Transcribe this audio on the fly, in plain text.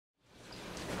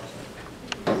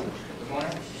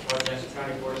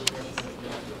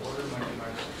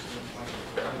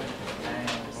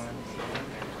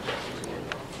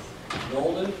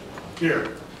Here.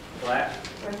 Black.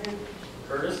 Present.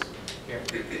 Curtis. Here.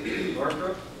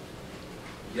 Northrup.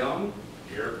 Young.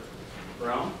 Here.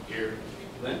 Brown. Here.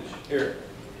 Lynch. Here.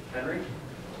 Henry.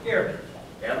 Here.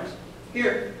 Adams.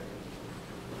 Here.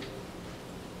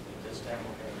 This time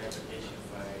we'll have ratification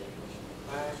by Commissioner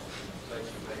Black,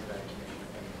 legislated by Commissioner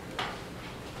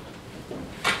Henry.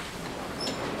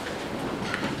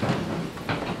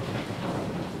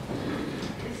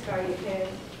 Let's start your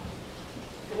test.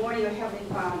 Good morning, your Heavenly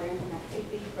Father, and I thank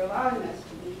Thee for allowing us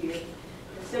to be here,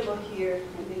 assembled here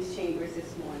in these chambers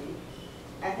this morning.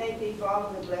 I thank Thee for all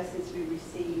of the blessings we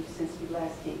received since we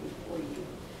last came before You.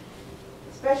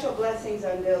 Special blessings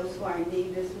on those who are in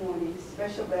need this morning.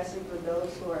 Special blessing for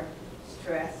those who are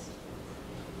stressed.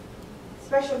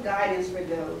 Special guidance for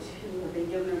those who have been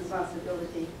given the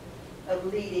responsibility of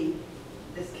leading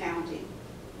this county.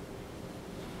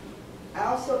 I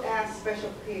also ask special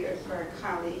prayers for our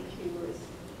colleague who has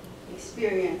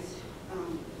experienced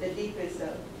the deepest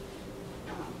of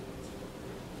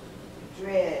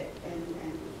dread and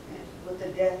with the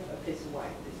death of his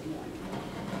wife this morning.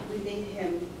 We need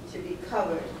him to be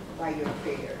covered by Your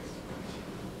prayers.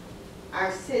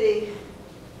 Our city,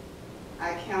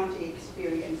 our county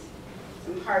experienced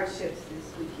some hardships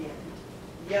this weekend.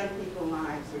 Young people's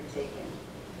lives were taken.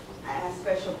 I ask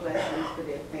special blessings for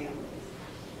their families.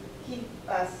 Keep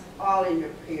us all in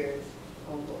Your prayers,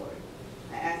 O Lord.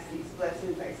 I ask these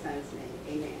blessings in Thy Son's name.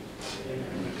 Amen. Amen.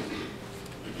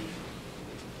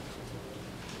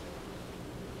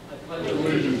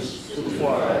 Allegiance to the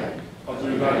flag of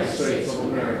the United States of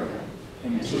America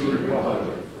and to the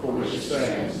republic for which it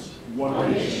stands,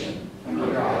 one nation,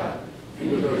 under God,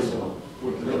 indivisible,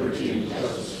 with liberty and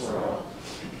justice for all.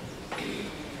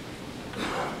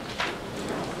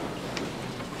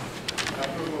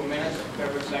 Approval of minutes of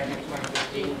February 2nd,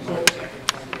 2015, March 2nd,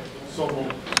 2015. So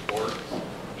moved. Support.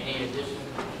 Any additions,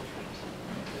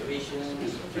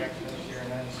 deletions, objections, hearing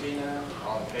none, seeing none?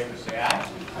 All in favor say aye.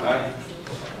 Aye.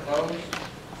 Opposed?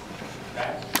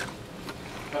 Passed.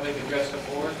 Public address the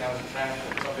board. Now is the time for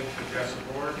the public to address the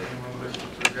board. Anyone wishing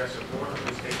to address the board,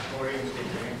 please state the podium and state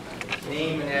your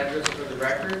name and address for the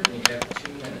record. And you have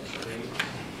 2 minutes, please.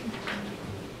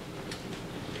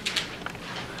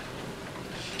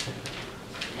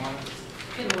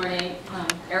 Good morning.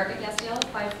 Erica Castiel,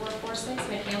 5446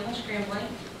 McCandless, Grambling.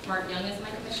 Mark Young is my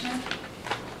commissioner.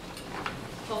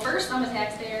 Well, first, I'm a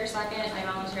taxpayer. Second, I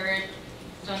volunteered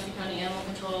Genesee County Animal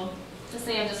Control. To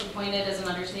say I'm disappointed is an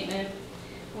understatement.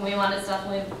 When we wanted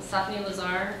Stephanie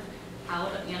Lazar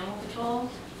out of animal control,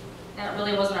 that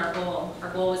really wasn't our goal. Our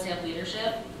goal was to have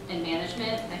leadership and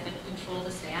management that could control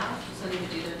the staff so they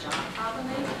would do their job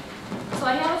properly. So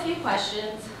I have a few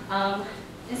questions.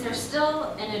 Is there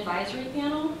still an advisory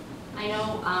panel? I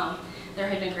know there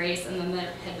had been Grace and then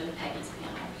there had been Peggy's panel.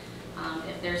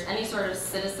 If there's any sort of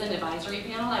citizen advisory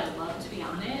panel, I would love to be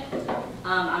on it.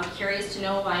 I'm curious to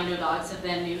know why no dogs have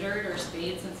been neutered or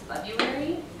spayed since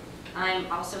February. I'm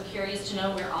also curious to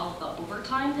know where all of the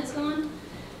overtime has gone.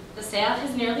 The staff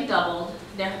has nearly doubled.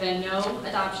 There have been no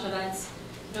adoption events,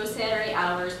 no Saturday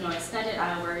hours, no extended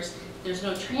hours. There's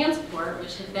no transport,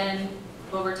 which had been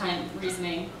overtime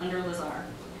reasoning under Lazar.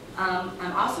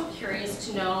 I'm also curious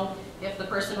to know if the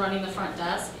person running the front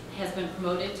desk has been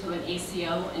promoted to an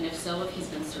ACO, and if so, if he's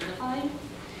been certified.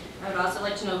 I would also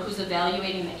like to know who's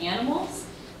evaluating the animals.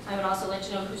 I would also like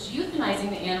to know who's euthanizing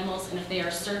the animals and if they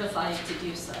are certified to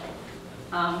do so.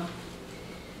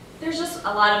 There's just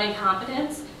a lot of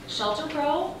incompetence. Shelter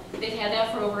Pro, they've had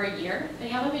that for over a year. They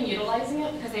haven't been utilizing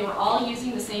it because they were all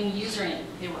using the same username.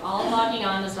 They were all logging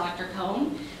on as Dr.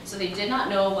 Cohn, so they did not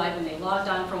know why when they logged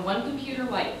on from one computer,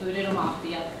 why it booted them off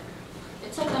the other.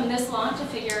 It took them this long to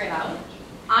figure it out.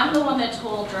 I'm the one that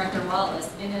told Director Wallace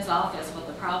in his office what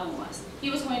the problem was. He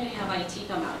was going to have IT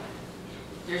come out.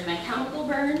 There's been chemical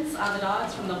burns on the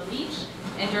dogs from the bleach,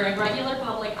 and during regular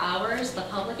public hours, the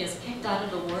public is kicked out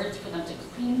of the wards for them to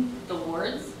clean the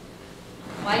wards.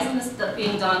 Why isn't this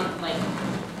being done like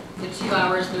the 2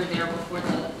 hours they're there before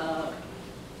the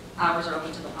hours are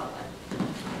open to the public?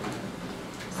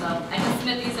 So I can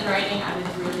submit these in writing. I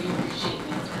would really appreciate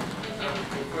an answer. Thank you.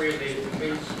 Before you leave,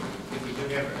 please, if you do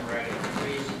have it in writing,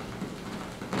 please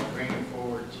bring it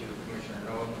forward to Commissioner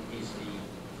Nolan. He's the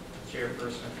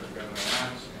chairperson for government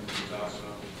ops, and he's also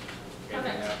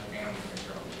heading up animal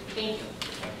control. Thank you.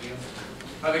 Thank you.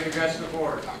 Public address to the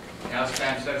board. Now it's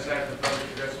time set aside for public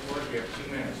address to the board. You have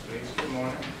 2 minutes, please. Good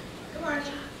morning. Good morning.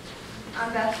 I'm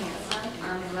Beth Hanson.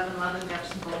 I'm 1111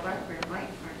 Jefferson Boulevard, Grambling,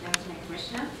 our Genesee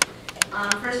Commissioner.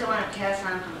 First, I want to pass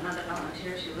on from another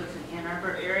volunteer. She lives in Ann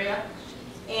Arbor area.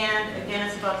 And again,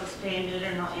 it's about the spay and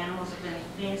neuter. No animals have been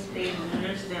being spayed and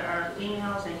neutered. There are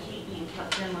females and heat being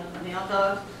kept in with the male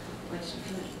dogs, which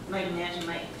you might imagine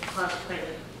might cause quite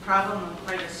a problem and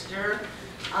quite a stir.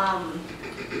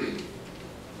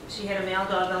 She had a male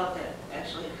dog out that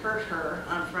actually hurt her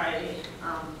on Friday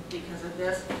because of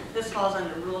this. This falls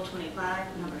under Rule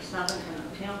 25, number 7 in the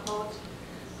penal code.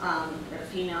 That a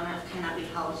female cannot be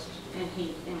housed in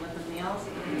heat in with the males.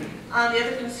 The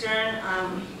other concern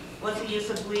was the use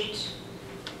of bleach.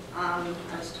 I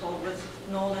was told with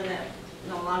Nolan that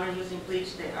no longer using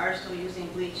bleach. They are still using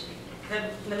bleach.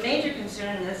 The major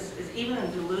concern in this is even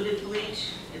in diluted bleach,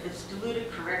 if it's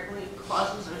diluted correctly, it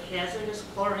causes a hazardous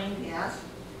chlorine gas,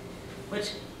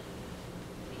 which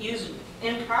used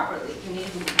improperly can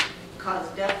even cause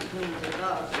death between the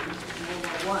dogs in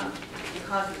World War I. It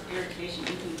causes irritation.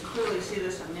 You can clearly see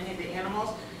this on many of the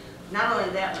animals. Not only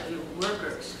that, but your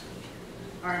workers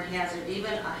are in hazard.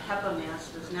 Even a HEPA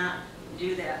mask does not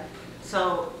do that.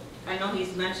 So I know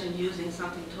he's mentioned using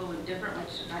something totally different,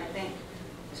 which I think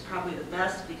is probably the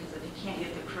best, because if you can't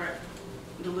get the correct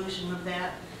dilution of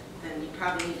that, then you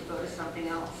probably need to go to something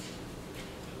else.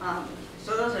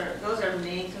 So those are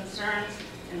main concerns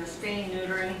in the spaying,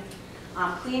 neutering.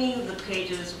 Cleaning the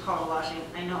cages, power washing.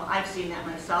 I know I've seen that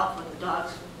myself with the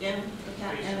dogs in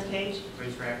the cage.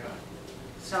 Please wrap up.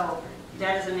 So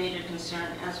that is a major concern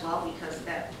as well, because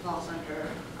that falls under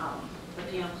the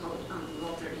penal code,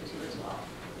 Rule 32 as well.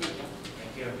 Thank you.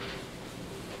 Thank you.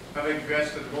 Public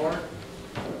address to the board.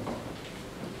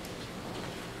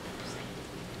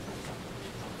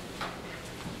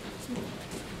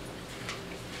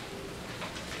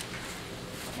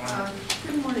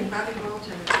 Good morning, Bobby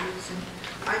Walton.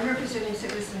 I'm representing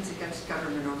Citizens Against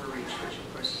Government Overreach, which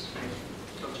of course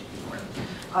I told you before.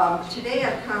 Today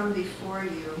I've come before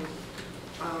you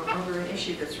over an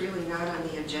issue that's really not on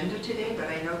the agenda today, but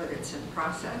I know that it's in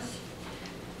process.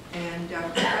 And I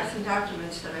have some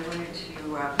documents that I wanted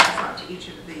to pass out to each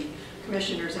of the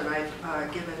commissioners, and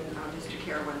I've given Mr.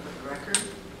 Carolyn for the record.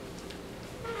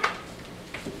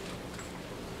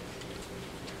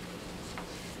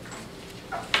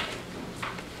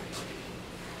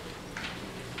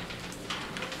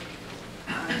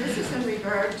 This is in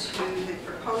regard to the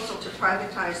proposal to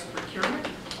privatize procurement.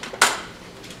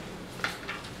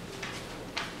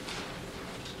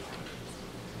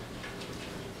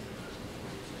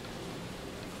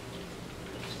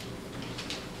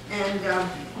 And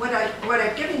what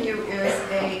I've given you is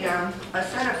a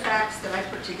set of facts that I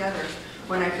put together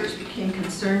when I first became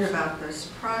concerned about this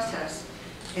process,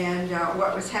 and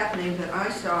what was happening that I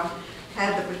saw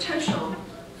had the potential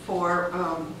for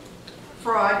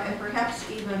fraud and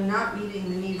perhaps even not meeting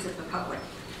the needs of the public.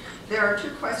 There are 2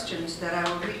 questions that I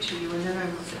will read to you, and then I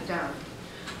will sit down.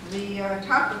 The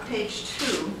top of page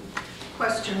 2,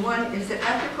 question 1, is it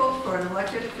ethical for an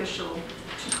elected official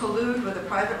to collude with a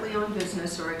privately owned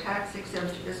business or a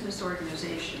tax-exempt business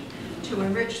organization to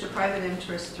enrich the private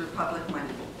interest through public money?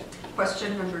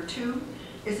 Question number 2,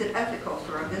 is it ethical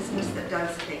for a business that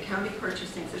does a county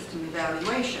purchasing system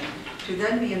evaluation to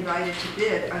then be invited to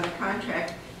bid on a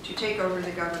contract to take over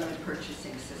the government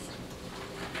purchasing system?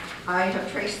 I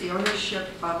have traced the ownership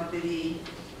of the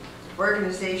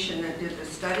organization that did the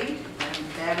study, and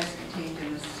that is contained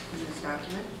in this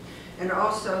document, and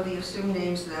also the assumed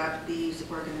names that these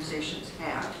organizations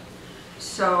have.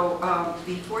 So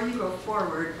before you go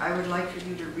forward, I would like for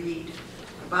you to read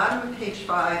the bottom of page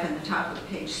 5 and the top of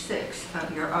page 6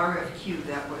 of your RFQ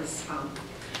that was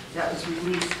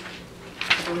released,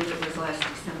 I believe it was last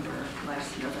November.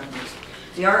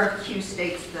 The RFQ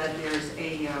states that there's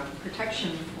a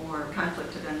protection for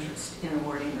conflict of interest in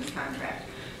awarding this contract.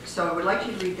 So I would like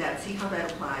you to read that, see how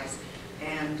that applies,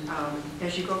 and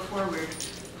as you go forward,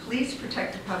 please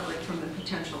protect the public from the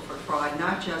potential for fraud,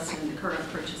 not just in the current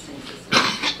purchasing system,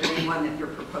 but in one that you're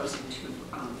proposing to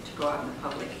go out in the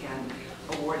public and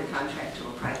award a contract to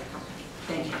a private company.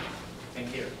 Thank you.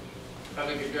 Thank you.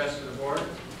 Public address to the board.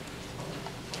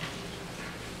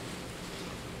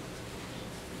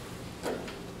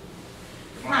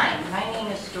 Hi, my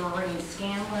name is Doreen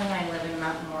Scanlon. I live in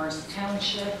Mount Morris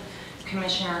Township,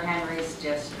 Commissioner Henry's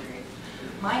district.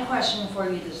 My question for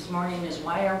you this morning is,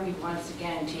 why are we once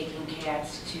again taking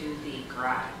cats to the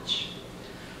garage?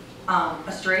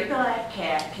 A stray black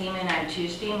cat came in on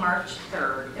Tuesday, March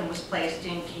 3rd and was placed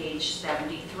in cage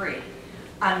 73.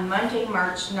 On Monday,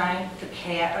 March 9th, the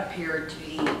cat appeared to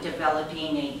be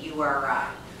developing a URI,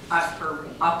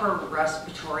 upper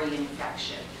respiratory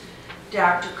infection.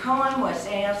 Dr. Cohen was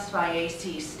asked by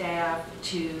AC staff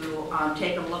to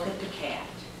take a look at the cat.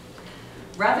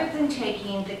 Rather than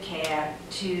taking the cat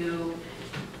to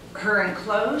her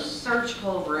enclosed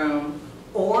surgical room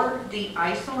or the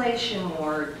isolation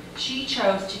ward, she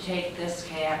chose to take this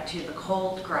cat to the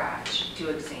cold garage to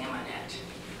examine it.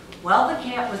 While the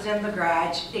cat was in the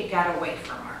garage, it got away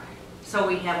from her. So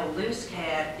we have a loose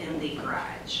cat in the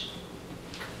garage.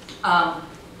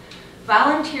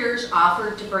 Volunteers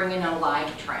offered to bring in a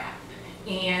live trap,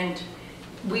 and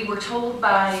we were told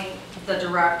by the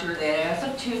director that as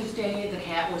of Tuesday, the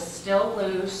cat was still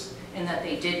loose and that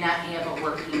they did not have a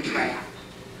working trap.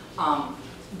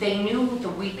 They knew the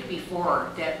week before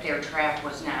that their trap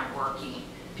was not working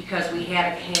because we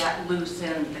had a cat loose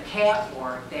in the cat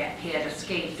ward that had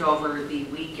escaped over the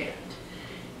weekend.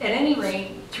 At any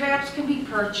rate, traps can be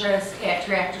purchased at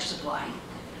Tractor Supply,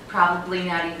 probably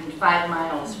not even 5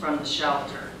 miles from the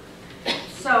shelter.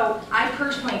 So I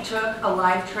personally took a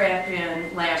live trap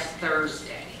in last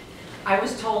Thursday. I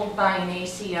was told by an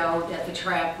ACO that the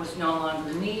trap was no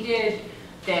longer needed,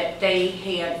 that they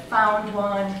had found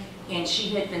one, and she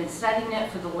had been setting it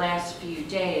for the last few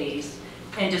days,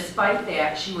 and despite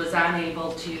that, she was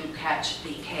unable to catch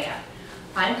the cat.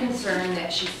 I'm concerned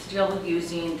that she's still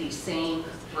using the same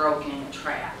broken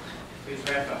trap. Please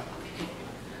wrap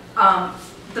up.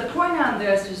 The point on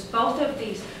this is both of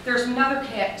these, there's another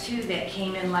cat too that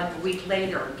came in like a week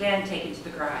later, again taken to the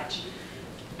garage.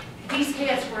 These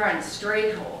cats were on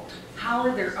stray hold. How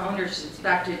are their owners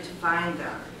expected to find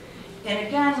them? And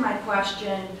again, my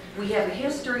question, we have a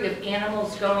history of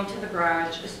animals going to the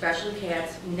garage, especially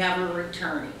cats, never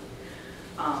returning.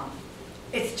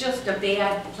 It's just a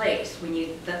bad place when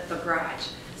you, the garage.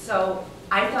 So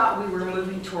I thought we were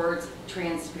moving towards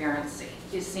transparency.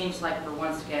 It seems like we're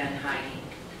once again hiding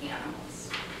animals.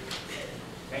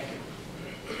 Thank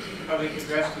you. Public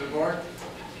address to the board.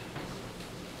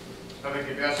 Public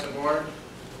address to the board.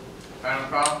 Final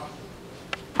call.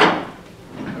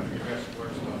 Public address to the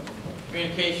board is closed.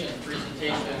 Communications,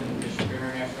 presentation, Bishop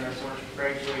International Airport,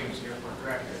 Craig Williams, Airport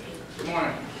Director. Good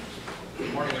morning.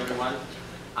 Good morning, everyone.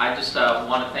 I just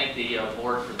want to thank the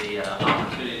board for the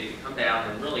opportunity to come down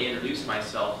and really introduce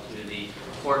myself to the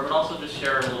board, but also just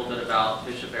share a little bit about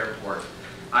Bishop Airport.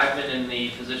 I've been in the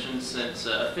position since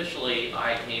officially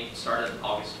I started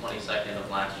August 22nd of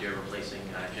last year, replacing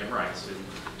Jim Rice, who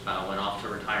went off to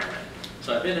retirement.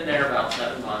 So I've been in there about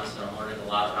 7 months, and I'm learning a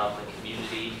lot about the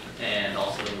community and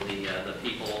also the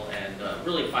people, and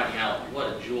really finding out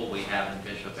what a jewel we have in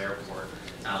Bishop Airport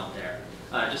out there.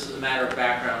 Just as a matter of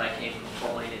background, I came from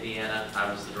Fort Wayne, Indiana. I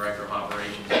was the director of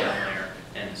operations down there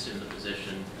and assumed the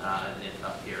position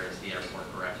up here as the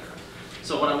airport director.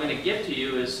 So what I'm going to give to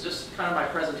you is just kind of my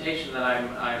presentation that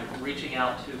I'm reaching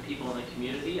out to people in the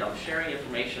community. I'm sharing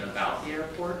information about the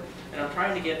airport, and I'm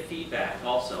trying to get feedback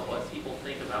also, what people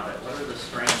think about it. What are the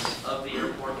strengths of the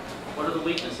airport? What are the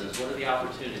weaknesses? What are the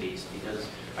opportunities? Because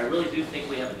I really do think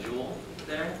we have a jewel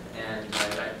there, and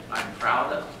I'm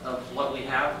proud of what we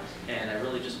have, and I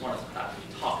really just want to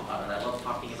talk about it. I love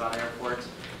talking about airports.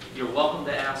 You're welcome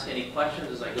to ask any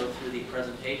questions as I go through the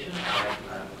presentation.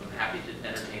 I'm happy to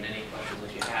entertain any questions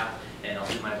that you have, and I'll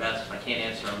do my best. If I can't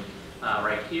answer them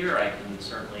right here, I can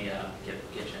certainly get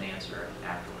you an answer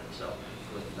afterwards. So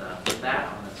with that,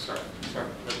 I'm going to start the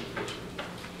presentation.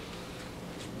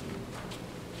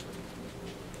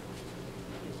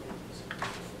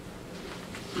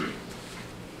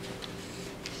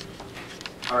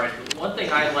 All right, one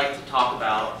thing I'd like to talk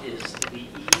about is the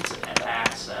ease of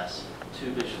access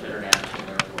to Bishop International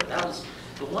Airport. That was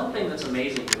the one thing that's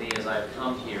amazing to me as I've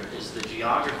come here is the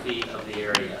geography of the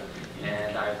area.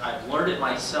 And I've learned it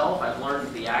myself. I've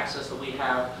learned the access that we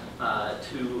have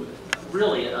to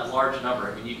really a large number.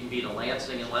 I mean, you can be to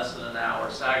Lansing in less than an hour,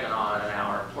 Saginaw in an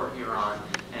hour, Port Huron,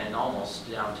 and almost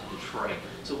down to Detroit.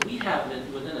 So we have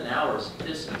within an hour's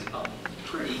distance a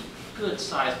pretty good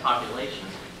sized population.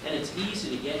 And it's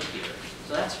easy to get here.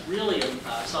 So that's really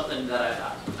something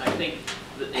that I think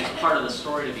that is part of the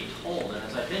story to be told. And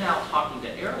as I've been out talking to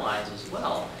airlines as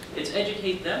well, it's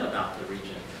educate them about the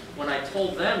region. When I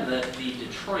told them that the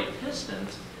Detroit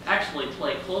Pistons actually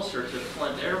play closer to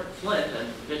Flint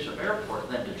and Bishop Airport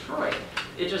than Detroit,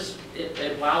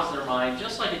 it wows their mind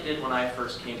just like it did when I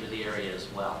first came to the area as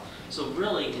well. So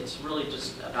really, it's really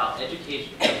just about educating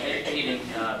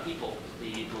people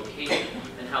the location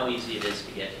and how easy it is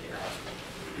to get here.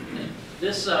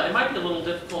 This it might be a little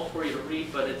difficult for you to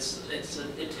read, but it's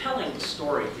a telling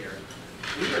story here.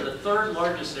 We are the 3rd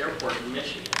largest airport in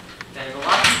Michigan, and a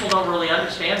lot of people don't really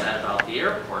understand that about the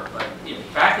airport. But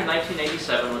back in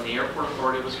 1987, when the Airport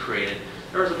Authority was created,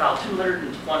 there was about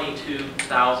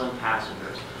 222,000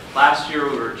 passengers. Last year,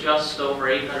 we were just over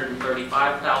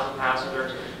 835,000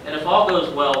 passengers. And if all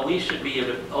goes well, we should be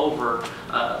over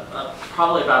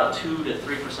probably about a 2 to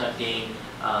 3% gain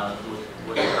with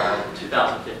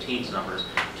 2015's numbers.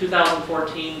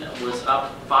 2014 was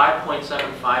up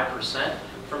 5.75%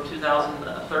 from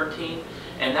 2013,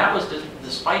 and that was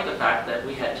despite the fact that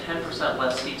we had 10%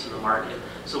 less seats in the market.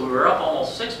 So we were up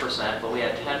almost 6%, but we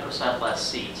had 10% less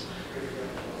seats.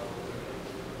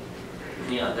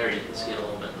 Yeah, there you can see it a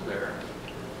little bit there.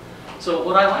 So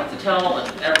what I like to tell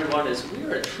everyone is we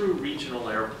are a true regional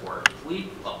airport. We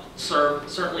serve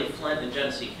certainly Flint and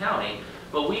Genesee County,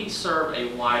 but we serve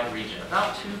a wide region.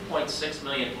 About 2.6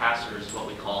 million passengers is what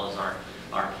we call as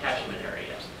our catchment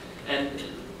area. And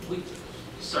we,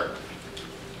 sir.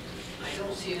 I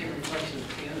don't see any reflection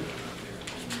of Canada up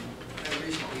there. I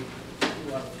recently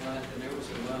flew out of Flint, and there was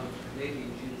a lot of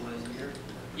Canadians utilizing the airport.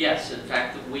 Yes, in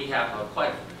fact, we have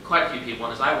quite a few people.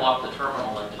 And as I walk the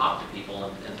terminal and talk to people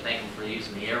and thank them for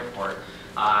using the airport,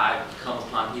 I've come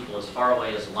upon people as far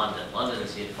away as London. London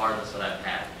is the farthest that I've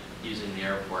had using the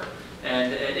airport.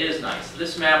 And it is nice.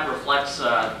 This map reflects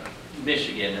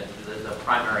Michigan, the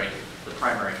primary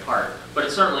part. But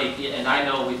it certainly, and I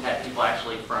know we've had people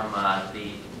actually from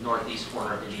the northeast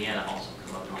corner of Indiana also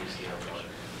come up and use the airport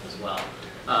as well.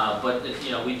 But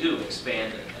you know, we do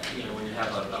expand, you know, when you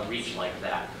have a reach like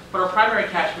that. But our primary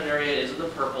catchment area is in the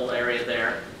purple area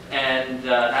there, and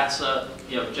that's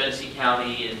you know, Genesee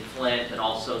County and Flint, and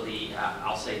also the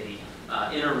I'll say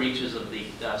the inner reaches of the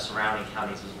surrounding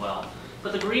counties as well.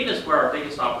 But the green is where our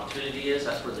biggest opportunity is.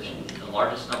 That's where the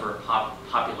largest number of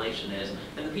population is,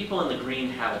 and the people in the green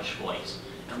have a choice.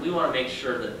 And we want to make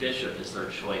sure that Bishop is their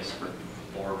choice for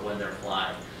when they're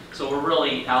flying. So we're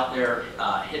really out there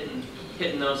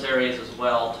hitting those areas as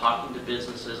well, talking to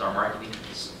businesses. Our marketing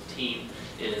team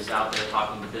is out there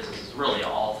talking to businesses really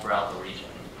all throughout the region.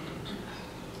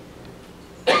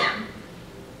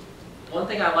 One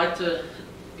thing I like to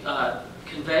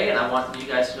convey, and I want you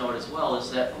guys to know it as well,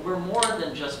 is that we're more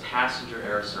than just passenger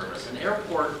air service. An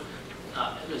airport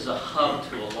is a hub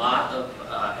to a lot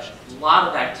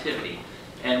of activity,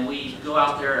 and we go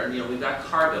out there and, you know, we've got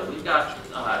cargo. We've got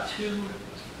 2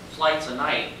 flights a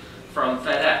night from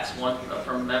FedEx, one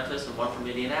from Memphis and one from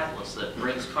Indianapolis, that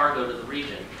brings cargo to the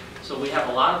region. So we have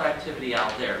a lot of activity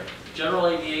out there. General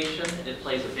aviation, it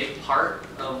plays a big part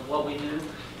of what we do,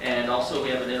 and also we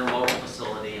have an intermodal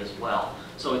facility as well.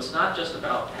 So it's not just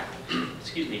about,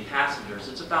 excuse me, passengers,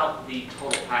 it's about the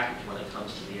total package when it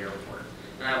comes to the airport.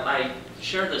 And I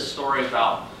shared this story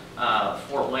about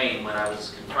Fort Wayne when I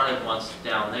was confronted once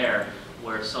down there,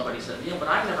 where somebody said, yeah, but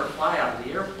I never fly out of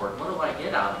the airport, what do I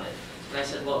get out of it? And I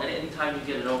said, well, anytime you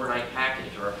get an overnight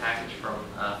package or a package from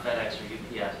FedEx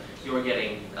or UPS, you're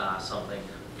getting something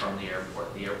from the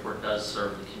airport. The airport does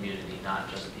serve the community, not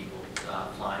just people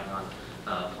flying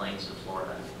on planes to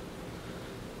Florida.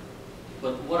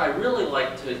 But what I really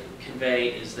like to convey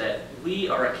is that we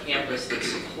are a campus that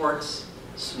supports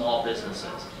small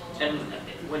businesses. And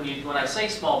when I say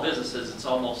small businesses, it's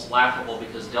almost laughable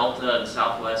because Delta and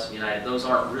Southwest and United, those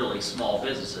aren't really small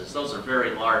businesses. Those are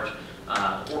very large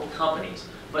companies.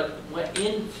 But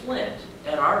in Flint,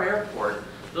 at our airport,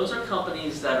 those are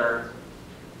companies that are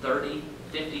 30,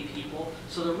 50 people.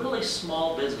 So they're really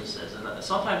small businesses. And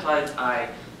sometimes I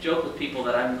joke with people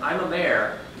that I'm a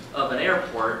mayor of an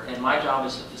airport, and my job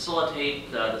is to facilitate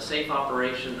the safe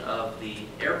operation of the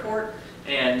airport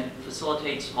and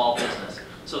facilitate small business.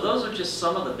 So those are just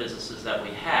some of the businesses that we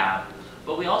have,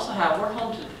 but we also have, we're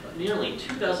home to nearly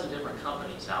 24 different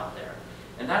companies out there.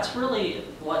 And that's really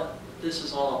what this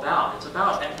is all about. It's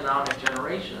about economic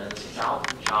generation, and it's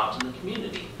about jobs in the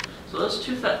community. So those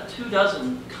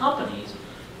 24 companies,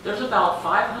 there's about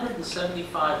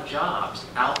 575 jobs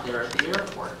out there at the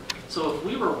airport. So if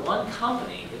we were one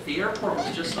company, if the airport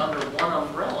was just under one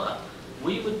umbrella,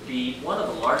 we would be one of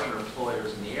the larger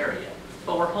employers in the area.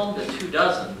 But we're home to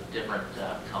 24 different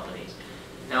companies.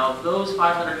 Now, of those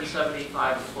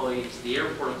 575 employees, the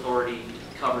airport authority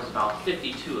covers about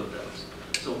 52 of those.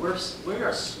 So we're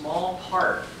a small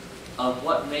part of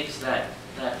what makes that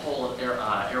whole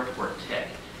airport tick.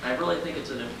 And I really think it's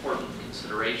an important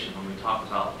consideration when we talk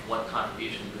about what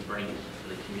contributions we bring to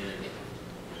the community.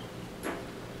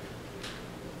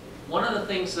 One of the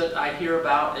things that I hear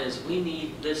about is we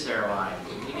need this airline,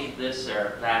 we need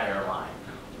that airline.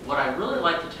 What I really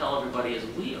like to tell everybody is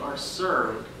we are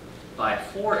served by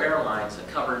 4 airlines that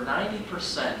cover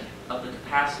 90% of the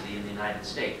capacity in the United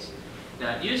States.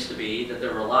 Now, it used to be that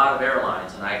there were a lot of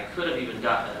airlines, and I could have even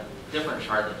gotten a different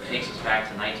chart that takes us back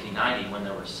to 1990 when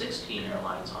there were 16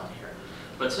 airlines on here.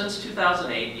 But since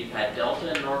 2008, you've had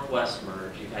Delta and Northwest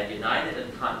merge, you've had United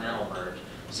and Continental merge,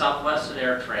 Southwest and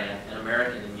AirTran, and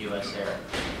American and US Air.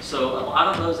 So a lot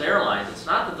of those airlines, it's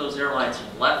not that those airlines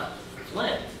have left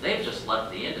Flint, they've just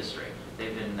left the industry.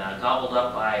 They've been gobbled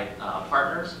up by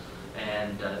partners,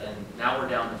 and now we're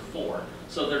down to 4.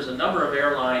 So there's a number of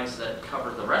airlines that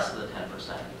cover the rest of the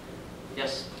 10%.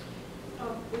 Yes?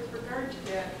 With regard to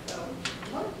that,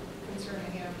 one concern I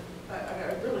have,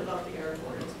 I really love the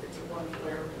airport. It's a wonderful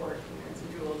airport, and it's a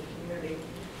jewel of the community.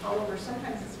 However,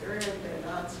 sometimes it's very hard to get a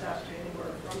nonstop to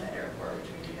anywhere from the airport, which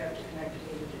means you have to connect to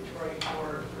either Detroit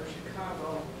or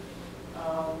Chicago.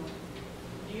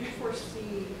 Do you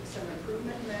foresee some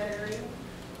improvement in that area?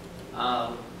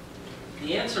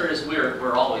 The answer is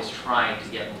we're always trying to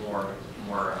get more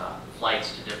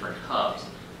flights to different hubs.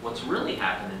 What's really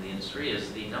happened in the industry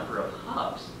is the number of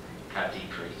hubs have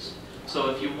decreased. So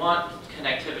if you want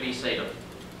connectivity, say to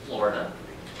Florida,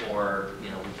 or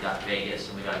we've got Vegas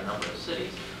and we've got a number of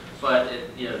cities, but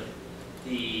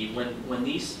when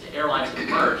these airlines have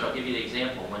merged, I'll give you the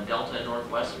example. When Delta and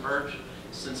Northwest merged,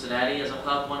 Cincinnati as a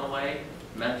hub went away,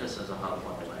 Memphis as a hub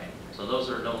went away. So those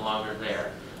are no longer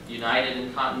there. United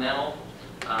and Continental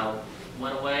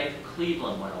went away,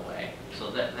 Cleveland went away, so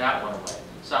that went away.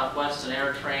 Southwest and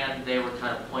AirTran, they were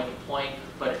kind of point to point,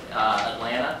 but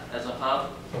Atlanta as a hub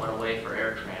went away for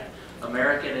AirTran.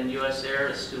 American and US Air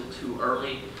is still too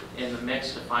early in the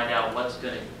mix to find out what's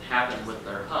going to happen with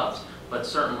their hubs, but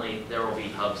certainly there will be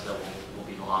hubs that will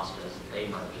be lost as they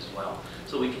merge as well.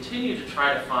 So we continue to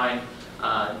try to find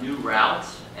new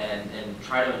routes and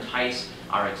try to entice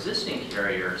our existing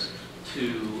carriers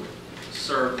to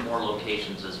serve more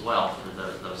locations as well for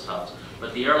those hubs.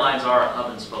 But the airlines are a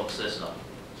hub and spoke system.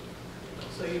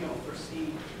 So you don't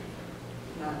foresee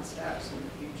non-stops in the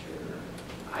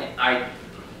future?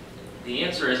 The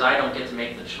answer is I don't get to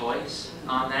make the choice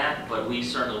on that, but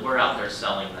we're out there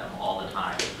selling them all the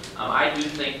time. I do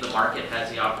think the market has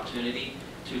the opportunity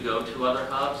to go to other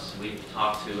hubs. We've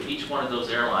talked to each one of those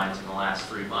airlines in the last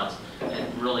 3 months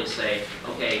and really say,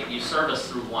 okay, you serve us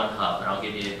through one hub, and I'll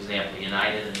give you an example.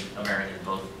 United and American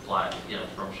both fly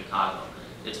from Chicago.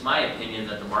 It's my opinion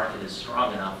that the market is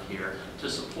strong enough here to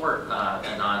support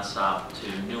a nonstop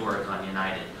to Newark on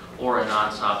United or a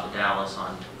nonstop to Dallas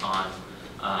on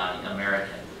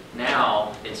American.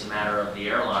 Now it's a matter of the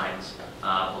airlines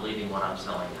believing what I'm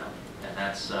selling them, and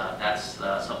that's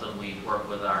something we work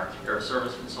with our air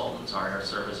service consultants, our air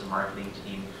service and marketing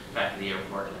team back at the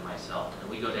airport, and myself, and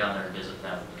we go down there and visit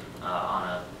them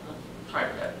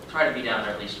try to be down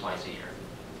there at least twice a year.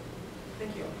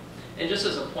 Thank you. And just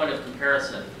as a point of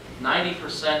comparison,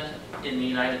 90% in the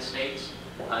United States,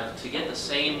 to get the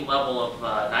same level of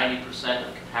 90%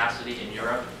 of capacity in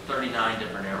Europe, 39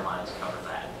 different airlines cover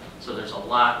that. So there's a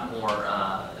lot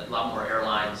more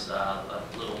airlines, a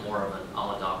little more of an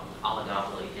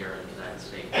oligopoly here in the United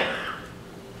States.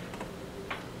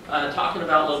 Talking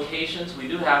about locations, we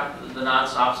do have the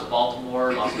nonstops of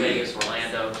Baltimore, Las Vegas,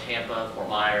 Orlando, Tampa, Fort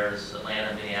Myers,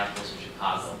 Atlanta, Minneapolis, and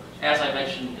Chicago. As I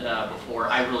mentioned before,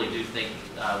 I really do think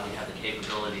we have the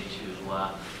capability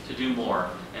to do more,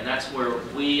 and that's where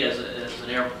we, as an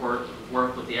airport,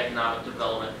 work with the economic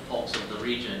development folks of the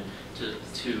region to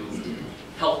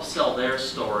help sell their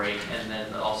story, and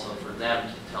then also for them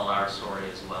to tell our story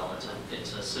as well.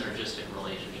 It's a synergistic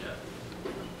relationship.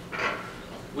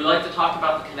 We like to talk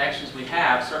about the connections we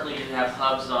have. Certainly you have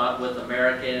hubs with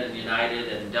American and United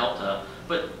and Delta,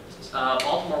 but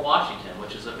Baltimore, Washington,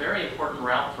 which is a very important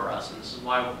route for us, and this is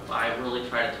why I really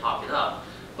try to talk it up.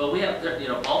 But we have,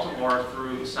 Baltimore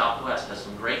through Southwest has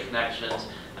some great connections,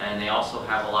 and they also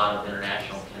have a lot of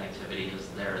international connectivity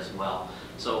there as well.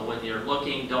 So when you're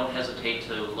looking, don't hesitate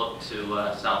to look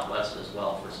to Southwest as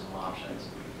well for some options.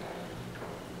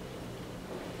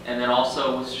 And then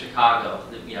also with Chicago,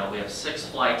 we have 6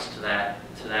 flights to that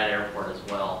airport as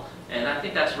well. And I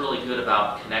think that's really good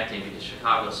about connecting, because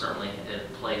Chicago certainly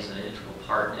plays an integral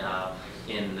part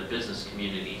in the business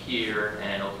community here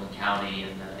and Oakland County,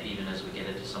 and even as we get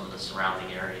into some of the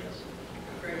surrounding areas.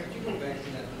 Greg, could you go back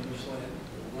to that number slide,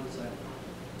 one side?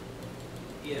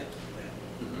 Yeah.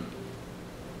 Mm-hmm.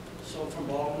 So from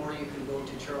Baltimore, you can go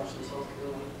to Charleston, South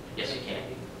Carolina? Yes, you can.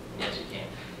 Yes, you can.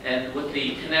 And with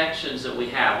the connections that we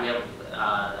have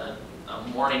a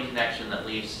morning connection that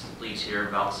leaves here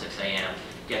about 6 a.m.,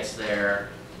 gets there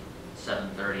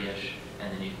 7:30ish,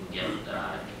 and then you can get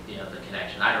the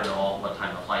connection. I don't know what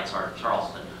time the flights are to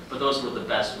Charleston, but those were the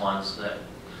best ones that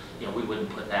we wouldn't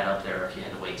put that up there if you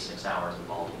had to wait 6 hours in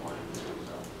Baltimore. So,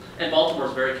 and Baltimore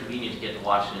is very convenient to get to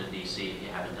Washington D.C. if you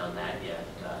haven't done that yet.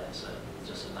 It's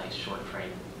just a nice short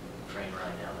train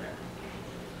ride down there.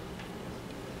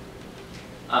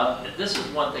 This is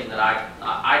one thing that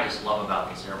I just love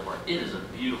about this airport. It is a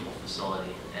beautiful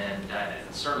facility, and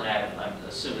certainly I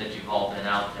assume that you've all been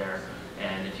out there.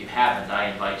 And if you haven't,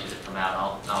 I invite you to come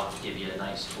out. I'll give you a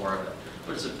nice tour of it.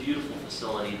 But it's a beautiful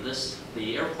facility.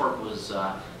 The airport was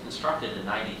constructed in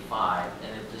 '95,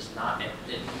 and it does not.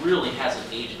 It really hasn't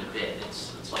aged a bit.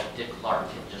 It's like Dick Clark.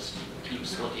 It just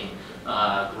keeps looking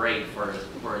great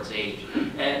for its age.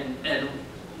 And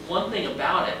one thing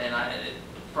about it,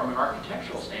 from an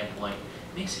architectural standpoint,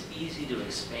 it makes it easy to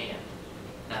expand.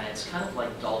 It's kind of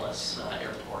like Dulles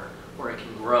Airport, where it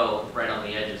can grow right on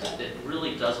the edges. It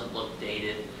really doesn't look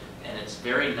dated, and it's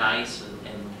very nice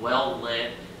and well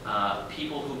lit.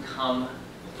 People who come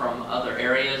from other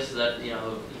areas that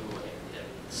who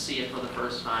see it for the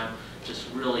first time just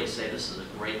really say this is a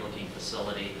great looking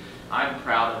facility. I'm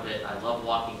proud of it. I love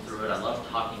walking through it. I love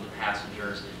talking to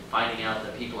passengers, finding out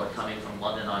that people are coming from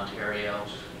London, Ontario,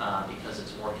 because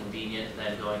it's more convenient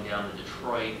than going down to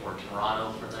Detroit or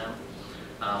Toronto for them.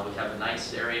 We have a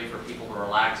nice area for people to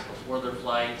relax before their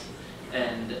flights,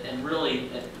 and really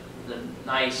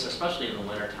nice, especially in the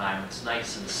wintertime, it's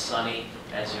nice and sunny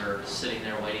as you're sitting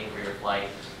there waiting for your flight,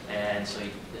 and so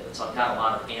it's got a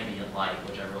lot of ambient light,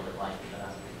 which I really like.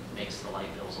 Makes the light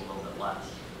bills a little bit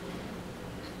less.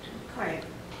 Quiet.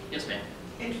 Yes, ma'am.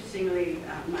 Interestingly,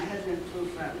 my husband flew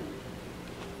from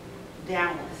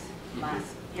Dallas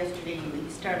yesterday evening. He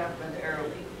started off rather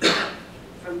early.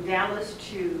 From Dallas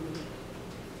to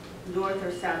North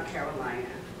or South Carolina,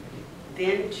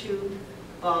 then to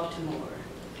Baltimore,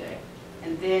 Okay.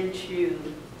 and then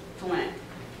to Flint.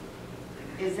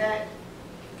 Is that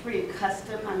pretty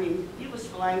custom? I mean, he was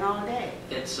flying all day.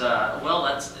 It's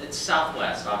it's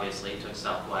Southwest. Obviously, it took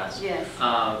Southwest. Yes.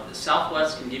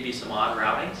 Southwest can give you some odd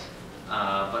routings,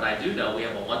 but I do know we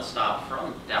have a one-stop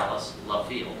from Dallas, Love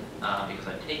Field, because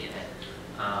I've taken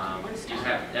it. You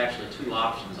have actually two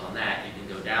options on that. You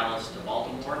can go Dallas to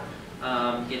Baltimore,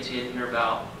 gets you in here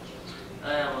about,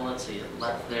 well, let's see, it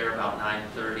left there about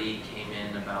 9:30, came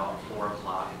in about 4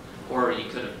 o'clock. Or you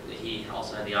could have, he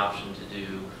also had the option to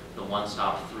do the one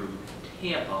stop through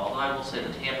Tampa, although I will say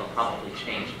the Tampa probably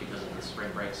changed because of the spring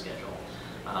break schedule.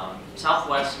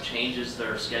 Southwest changes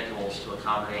their schedules to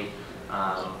accommodate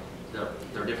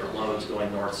their different loads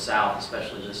going north-south,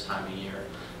 especially this time of year.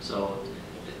 So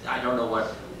I don't know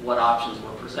what options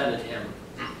were presented to him,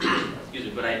 excuse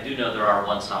me, but I do know there are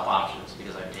one-stop options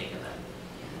because I've taken them.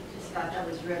 Just thought that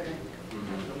was rather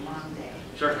a long day.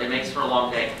 Sure, it makes for a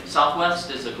long day. Southwest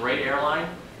is a great airline,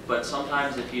 but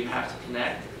sometimes if you have to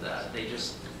connect,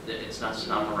 it's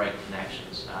not the right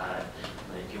connections.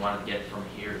 If you want to get from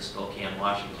here to Spokane,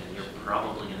 Washington, you're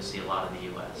probably going to see a lot of the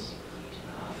U.S.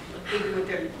 Even with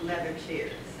their leather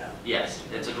chairs. So. Yes,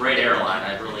 it's a great airline.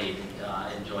 I really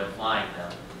enjoy flying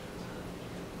them.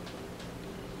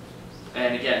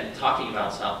 And again, talking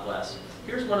about Southwest,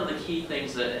 here's one of the key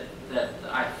things that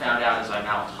I found out as I'm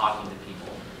out talking to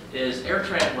people, is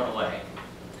AirTran went away.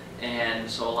 And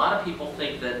so a lot of people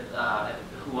think that,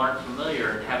 who aren't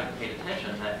familiar and haven't paid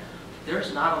attention, that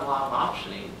there's not a lot of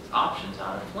options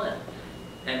out of Flint.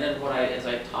 And then as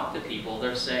I talk to people,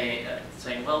 they're saying,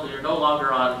 well, you're no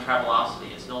longer on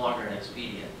Travelocity, it's no longer an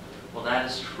Expedia. Well, that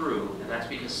is true, and that's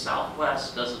because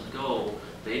Southwest doesn't go,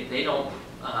 they don't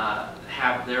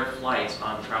have their flights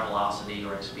on Travelocity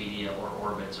or Expedia or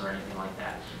Orbitz or anything like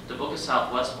that. To book a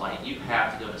Southwest flight, you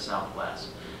have to go to Southwest.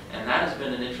 And that has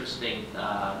been an interesting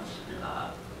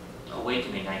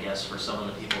awakening, I guess, for some of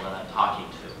the people that I'm talking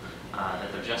to,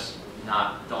 that they're just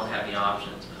don't have the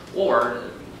options. Or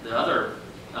the other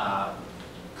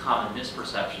common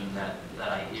misperception that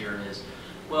I hear is,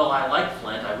 well, I like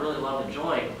Flint, I really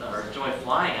enjoy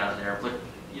flying out of there, but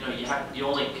you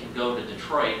only can go to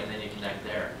Detroit and then you connect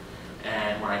there.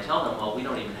 And when I tell them, well, we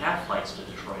don't even have flights to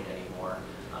Detroit anymore,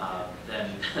 then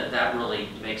that really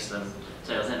makes them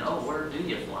say, well, then, oh, where do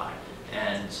you fly?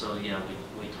 And so,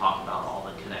 we talk about all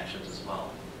the connections as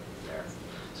well there.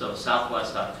 So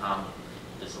southwest.com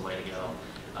is the way to go.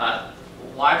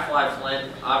 Why fly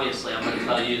Flint? Obviously, I'm going to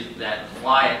tell you that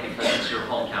fly it because it's your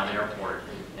hometown airport,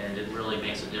 and it really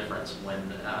makes a difference.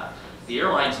 When the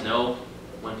airlines know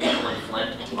when people in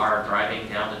Flint are driving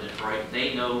down to Detroit,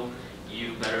 they know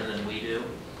you better than we do.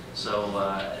 So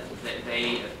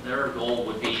their goal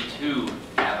would be to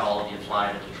have all of you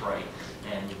fly to Detroit,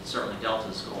 and certainly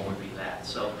Delta's goal would be that.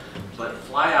 So, but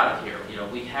fly out of here.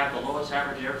 We have the lowest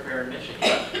average airfare in Michigan.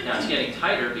 Now it's getting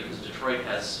tighter because Detroit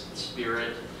has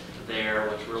Spirit there,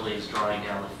 which really is drawing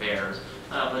down the fares.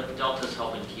 But Delta's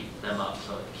helping keep them up,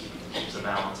 so it keeps the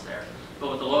balance there. But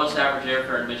with the lowest average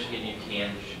airfare in Michigan, you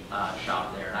can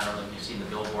shop there. And I don't know if you've seen the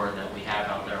billboard that we have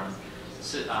out there on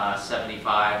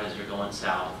 75 as you're going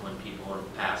south when people are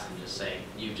passing, just saying,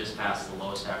 you just passed the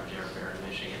lowest average airfare in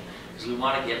Michigan. Because we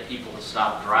want to get people to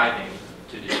stop driving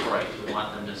to Detroit. We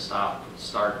want them to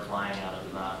start flying out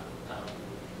of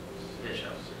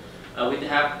Bishop. We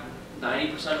have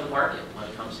 90% of the market when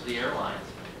it comes to the airlines.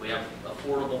 We have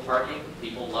affordable parking.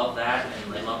 People love that,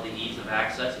 and they love the ease of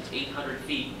access. It's 800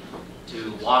 feet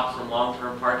to walk from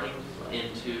long-term parking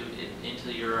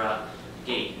into your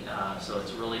gate. So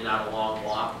it's really not a long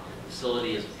walk. The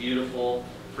facility is beautiful.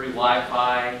 Free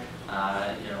Wi-Fi.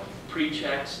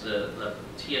 Pre-checks. The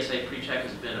TSA pre-check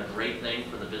has been a great thing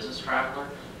for the business traveler.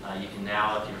 You can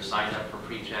now, if you're signed up for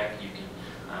pre-check, you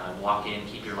can walk in,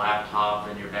 keep your laptop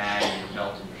in your bag, and your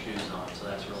belt and your shoes on. So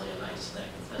that's really a nice thing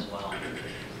as well.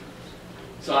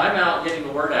 So I'm out getting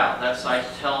the word out. I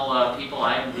tell people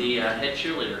I'm the head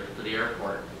cheerleader for the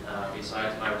airport.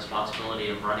 Besides my responsibility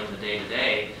of running the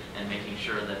day-to-day and making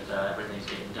sure that everything's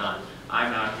getting done,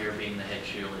 I'm out here being the head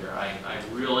cheerleader. I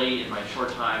really, in my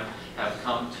short time, have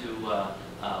come to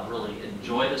really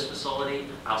enjoy this facility.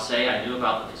 I'll say I knew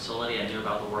about the facility, I knew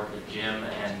about the work that Jim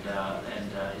and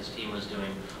his team was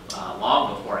doing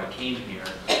long before I came here,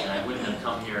 and I wouldn't have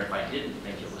come here if I didn't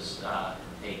think it was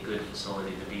a good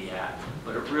facility to be at.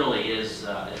 But it really is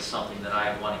something that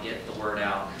I want to get the word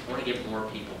out. I want to get more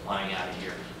people flying out of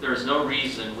here. There's no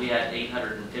reason, we had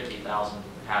 850,000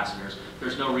 passengers,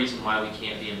 there's no reason why we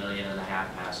can't be 1.5 million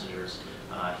passengers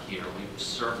here. We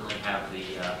certainly have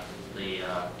the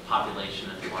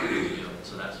population and the market to do it.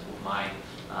 So that's what my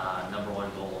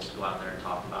 #1 goal is, to go out there and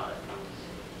talk about it.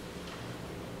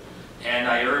 And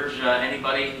I urge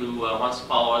anybody who wants to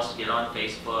follow us to get on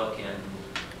Facebook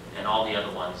and all the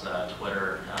other ones,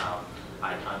 Twitter.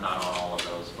 I'm not on all of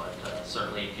those, but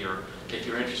certainly if you're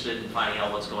interested in finding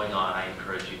out what's going on, I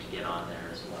encourage you to get on there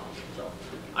as well. So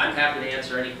I'm happy to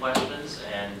answer any questions,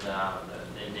 and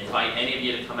invite any of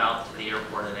you to come out to the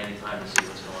airport at any time to see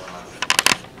what's going on.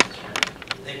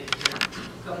 Thank you.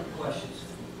 A couple of questions.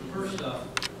 First off,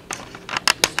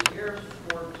 does the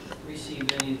airport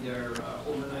receive any of their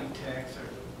overnight tax or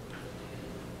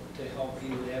to help you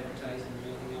with advertising or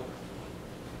anything else?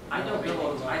 I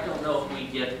don't know if we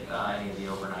get any of the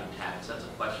overnight tax. That's a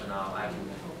question I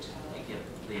can get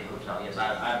the hotel. Yes,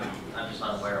 I'm just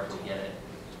unaware if we get it.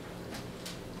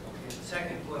 Okay.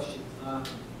 Second question,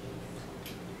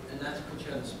 and not to put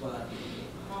you on the spot,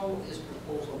 how is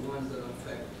proposal 1 going to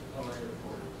affect our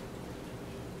airport?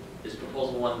 Is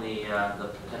proposal 1 the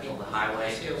potential, the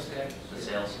highway? Sales tax. The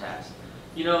sales tax.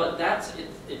 You know, that's it.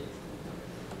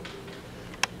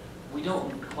 We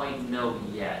don't quite know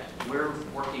yet. We're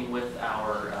working with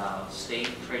our state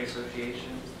trade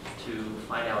association to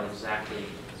find out exactly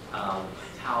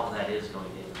how that is going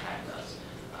to impact us.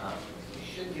 You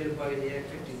should get it by the Act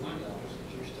 51 dollars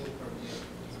if you're still part of the Act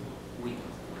 51.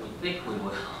 We think we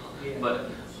will, Yeah.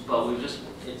 but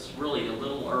it's really a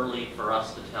little early for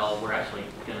us to tell. We're actually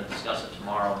going to discuss it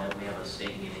tomorrow, and we have a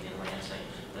state meeting in Lansing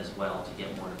as well to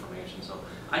get more information. So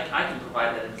I can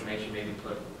provide that information, maybe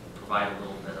provide a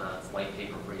little bit of white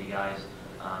paper for you guys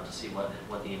to see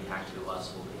what the impact to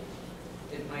us will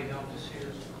be. It might help us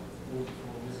here moving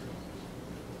forward.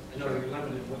 I know you're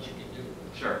limited what you can do.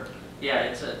 Sure. Yeah,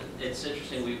 it's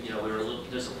interesting. We were a little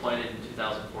disappointed in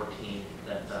 2014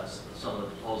 that some of the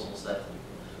proposals that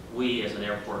we as an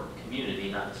airport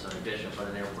community, not necessarily Bishop, but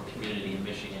an airport community in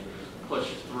Michigan,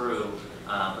 pushed through,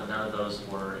 but none of those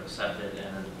were accepted,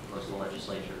 and then of course the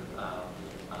legislature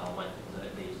went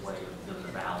the way of doing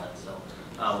the ballot. So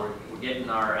we're getting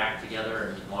our act together,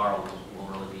 and tomorrow we'll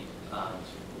really be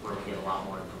we'll get a lot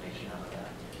more information out of that.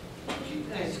 Do you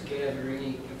guys gather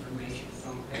any information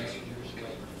from passengers,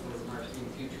 like for marketing,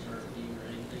 future marketing, or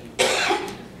anything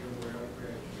that you're aware of,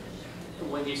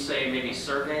 Greg? When you say maybe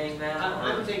surveying them?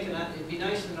 I'm thinking it'd be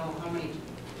nice to know how many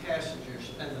passengers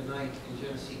spend the night in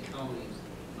Genesee County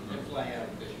and fly out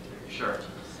of Bishop. Sure.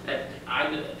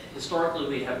 Historically,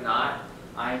 we have not.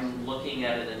 I'm looking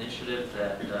at an initiative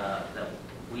that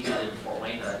we did in Fort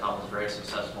Wayne that I thought was very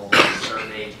successful. We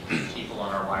surveyed people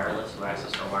on our wireless who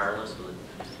accessed our wireless with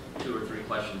a 2 or 3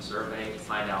 question survey to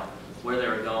find out where they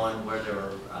were going, where they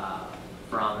were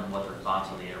from, and what their thoughts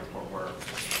on the airport were.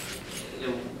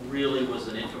 It really was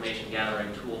an information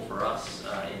gathering tool for us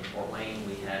in Fort Wayne.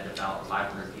 We had about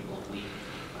 500 people a week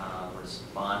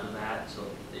respond to that, so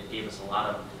it gave us a lot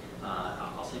of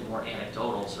I'll say more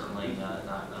anecdotal, certainly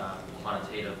not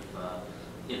quantitative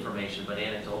information, but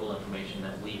anecdotal information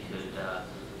that we could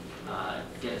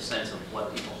get a sense of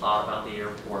what people thought about the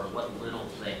airport, what little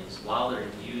things, while they're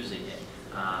using it,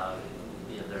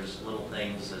 there's little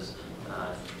things as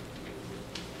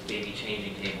baby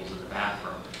changing tables in the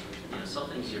bathroom. Some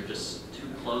things you're just too too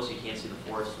close, you can't see the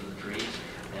forest through the trees,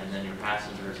 and then your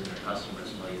passengers and your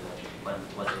customers tell you what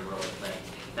they really think.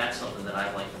 That's something that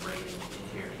I'd like to bring in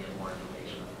here to get more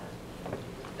information on that.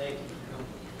 Thank you.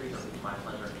 My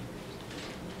pleasure.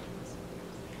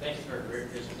 Thank you for a great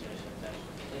presentation.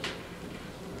 Thank you.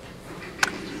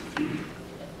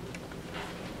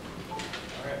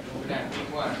 All right, moving on.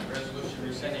 B1, resolution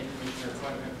rescinding commissioner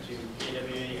appointment to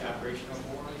KWA operational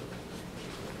board.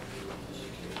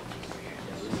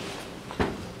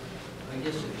 I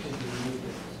guess it could be moved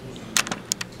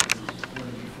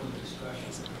before the discussion.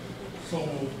 So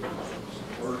moved.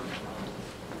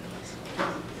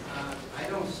 I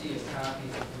don't see a copy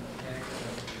of the text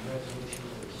of the resolution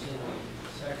rescinding.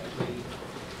 Secondly,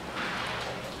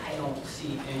 I don't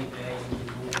see any value in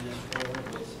moving this forward.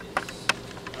 It's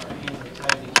our hands are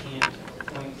tied, we can't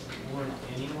appoint the board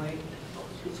anyway.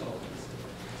 So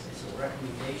it's a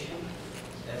recommendation.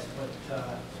 That's what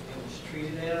it was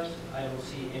treated as. I don't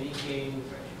see any gain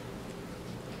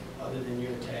other than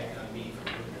your attack on me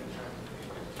for moving it.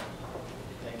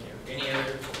 Thank you. Any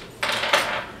other?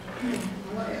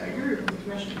 Well, I agree with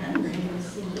Commissioner Henry. He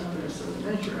seems under some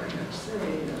measure, I have to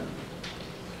say.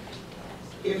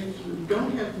 If you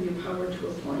don't have the power to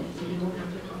appoint, you don't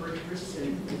have the power to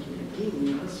rescind. You can't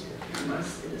deem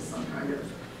unless it is some kind of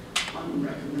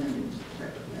unrecommended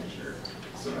type of measure.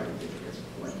 So I think it's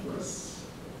pointless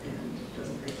and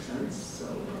doesn't make sense. So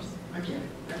I can't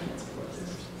support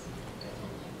this.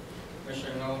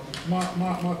 Commissioner Nolan?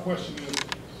 My question is,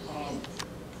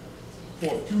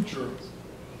 for future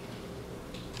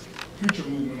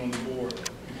movement on the board,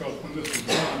 because when this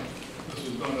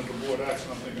was done at the board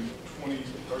action, I think in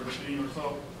 2013 or so.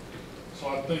 So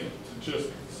I think to just,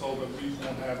 so that we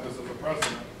won't have this as a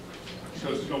precedent,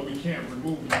 because, we can't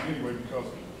remove you anyway because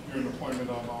you're an appointment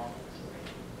of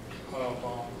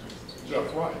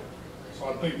Jeff Wright. So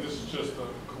I think this is just a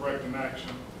correcting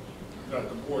action that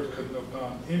the board couldn't have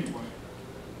done anyway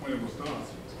when it was done.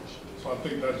 So I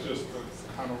think that's just a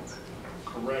kind of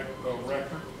correct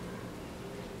record,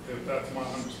 if that's my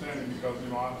understanding, because,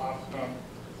 I've done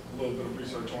a little bit of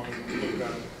research on it and looked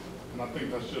at it, and I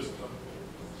think that's just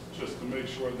to make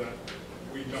sure that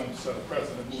we don't set a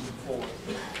precedent moving forward,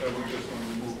 that we're just going to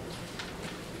remove it.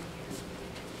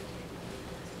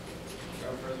 No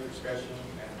further discussion?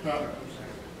 No.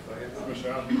 Go ahead.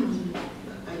 Commissioner Allen?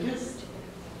 I guess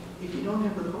if you don't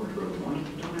have the power to appoint,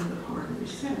 you don't have the power to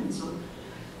rescind. So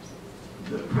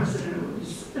the precedent of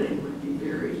rescinding would be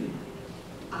very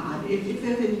odd. If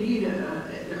indeed, I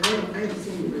haven't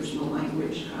seen the original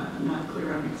language. I'm not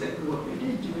clear on exactly what we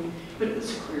did do, but it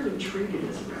was clearly treated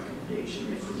as a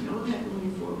recommendation. If we know that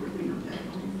going forward, we know that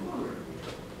going forward.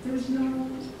 There's no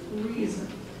reason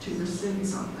to rescind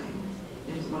something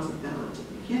if it wasn't valid to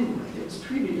begin with. It was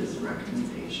treated as a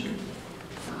recommendation.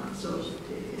 So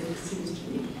it seems to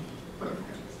me quite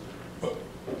But,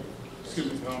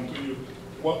 excuse me, to you,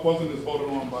 what wasn't this voted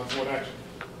on by board action?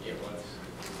 It was.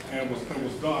 And it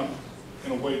was done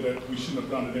in a way that we shouldn't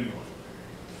have done it anyway.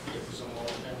 It was a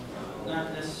motion.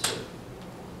 Not necessarily.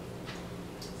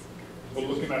 But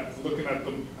looking at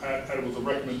it was a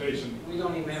recommendation. We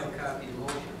don't even have a copy of the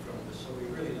motion from us, so we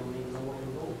really don't even know what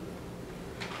we're voting.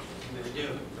 We do.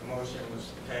 The motion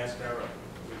was passed out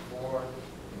before.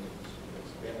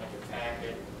 It's been in the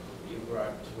packet. You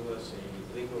brought to us a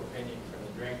legal opinion from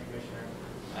the drain commissioner.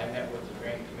 I met with the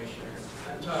drain commissioner.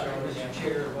 I'm talking, Mr.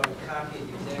 Chair, about a copy of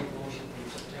the exact motion from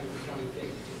September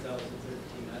 25th,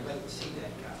 2013. I'd like to see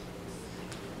that copy.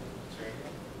 It's right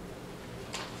here.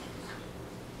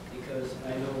 Because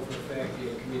I know for a fact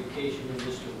the communication with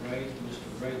Mr. Wright, Mr.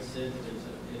 Wright said that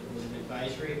it was an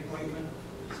advisory appointment.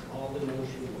 That's all the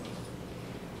motion was.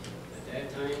 At that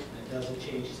time, that doesn't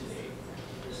change today.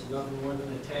 This is nothing more than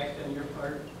an attack on your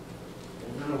part,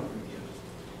 over and over again.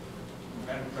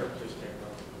 Madam Clerk, please take roll.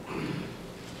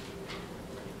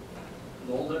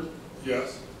 Golden,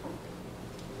 Yes.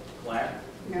 Black,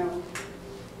 No.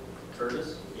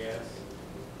 Curtis, Yes.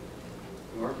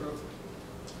 Northrup,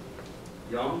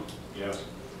 Young, Yes.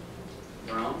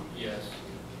 Brown, Yes.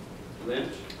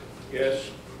 Lynch, Yes.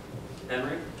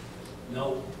 Henry,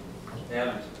 No.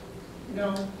 Adams. No.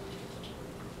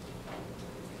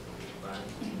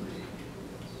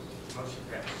 Motion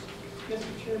passed.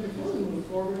 Mr. Chair, before we move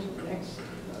forward to the next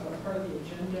part of the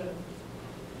agenda,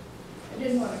 I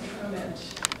did want to comment,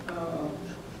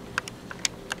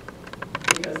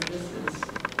 because this is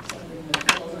something that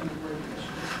falls under board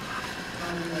commissioners,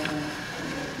 on the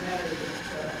matter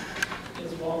that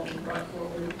Ms. Walton brought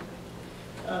forward.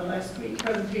 Last week,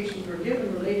 presentations were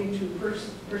given relating to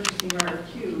purchasing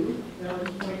RFQ.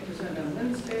 Valley Point presented on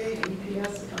Wednesday, and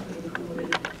EPS, the company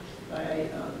included by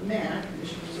MAC,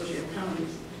 Michigan Associated of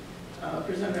Counties,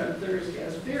 presented on Thursday. I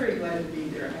was very glad to be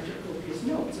there, and I took copious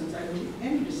notes, since I believe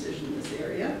any decision in this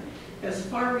area has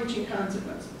far-reaching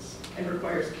consequences and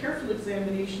requires careful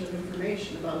examination of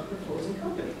information about the proposing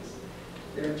companies,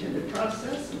 their intended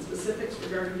process, and specifics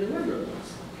regarding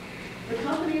deliverables. The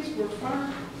companies were far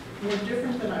more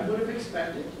different than I would have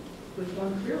expected, with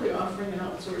one clearly offering an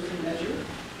outsourcing measure,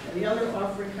 and the other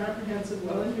offering comprehensive,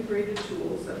 well-integrated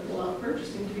tools that will allow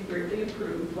purchasing to be greatly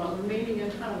improved while remaining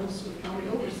in-house with county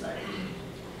oversight.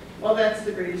 While that's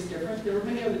the greatest difference, there were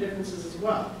many other differences as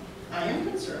well. I am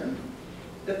concerned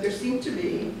that there seemed to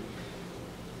be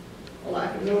a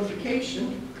lack of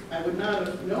notification. I would not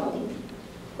have known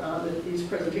that these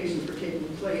presentations were taking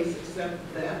place, except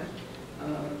that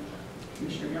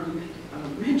Commissioner Young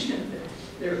mentioned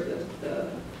that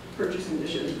the purchasing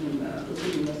decision was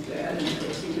leading with that, and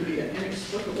there seemed to be an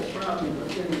inexplicable problem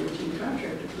with getting a routine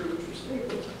contract approved for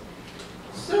Staples.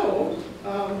 So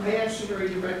I asked some very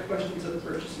direct questions of the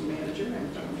purchasing manager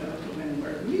and found out when and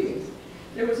where the meetings.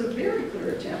 There was a very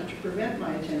clear attempt to prevent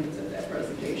my attendance at that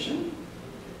presentation,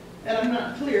 and I'm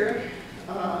not clear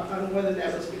on whether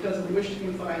that was because of the wish to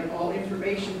confine all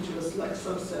information to a select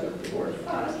subset of the Board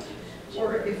 5,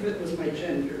 or if it was my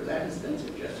gender. That has been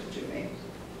suggested to me.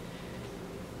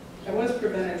 I was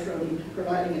prevented from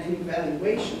providing any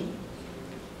evaluation.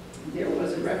 There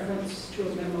was a reference to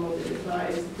a memo that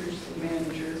advised the purchasing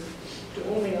managers to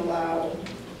only allow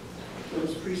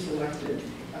those pre-selected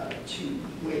to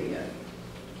weigh in.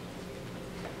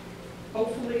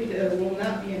 Hopefully there will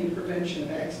not be any prevention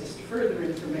of access to further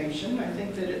information. I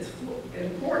think that it's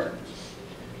important.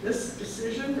 This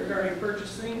decision regarding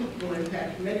purchasing will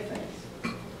impact many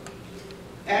things.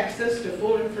 Access to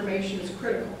full information is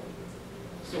critical,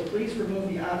 so please remove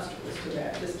the obstacles to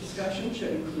that. This discussion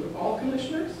should include all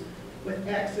commissioners with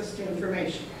access to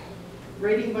information.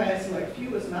 Rating by a select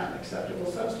few is not an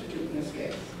acceptable substitute in this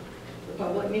case. The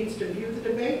public needs to view the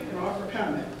debate and offer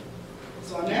comment.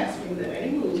 So I'm asking that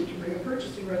any move to bring a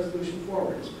purchasing resolution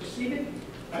forward is preceded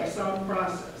by a sound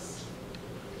process.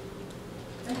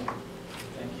 Thank you.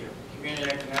 Thank you.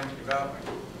 Community Economic Development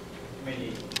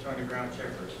Committee, Tony Brown,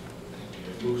 chairperson.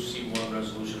 Move C1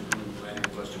 resolution approving plan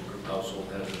request to approve household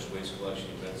hazardous waste collection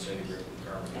event setting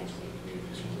requirements for the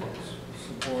community supports.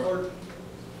 Support.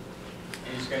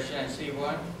 Any discussion on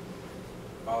C1?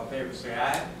 All in favor say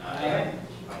aye. Aye.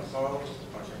 All opposed?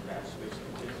 Motion passed. Please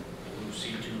continue. Move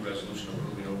C2 resolution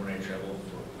approving overnight travel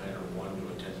for planner 1 to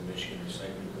attend the Michigan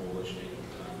Recycling Coalition annual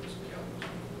conference in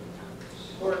Kalamazoo.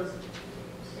 Support.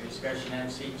 Any discussion on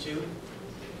C2?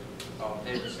 All in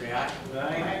favor say aye.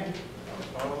 Aye.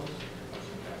 All opposed?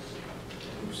 Motion passed.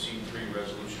 Move C3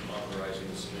 resolution authorizing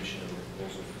the submission of a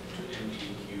proposal to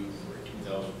NDEQ for a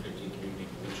 2015 community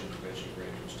pollution prevention grant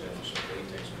to establish a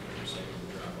latex recycling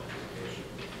drop-off location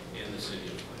in the city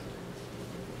of Clinton.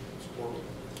 Support.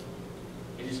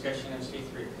 Any discussion on C3,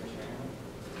 Commissioner Hamlin?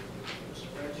 Mr.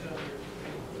 Bradshaw,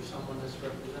 or someone that's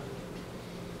represented?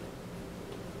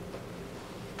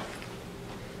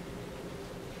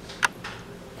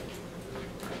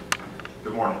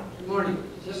 Good morning. Good morning.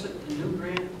 Is this a new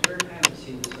grant, Derek? I haven't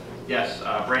seen this. Yes,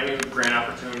 brand new grant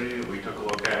opportunity that we took a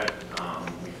look at.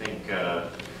 We think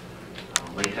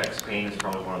latex paint is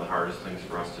probably one of the hardest things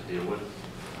for us to deal with,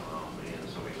 and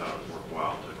so we thought it was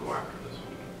worthwhile to go after this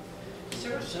one. Is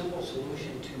there a simple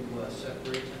solution to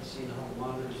separate and see how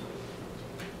waters?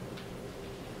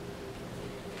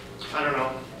 I don't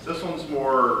know. This one's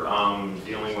more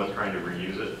dealing with trying to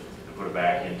reuse it and put it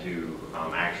back into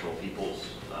actual people's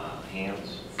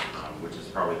hands, which is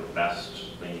probably the best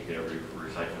thing you could ever do for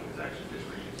recycling is actually just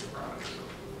reuse the product. So.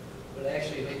 But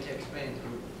actually, latex paint is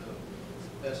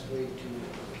the best way to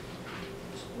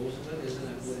dispose of it, isn't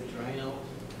it, with it drying out?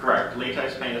 Correct.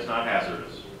 Latex paint is not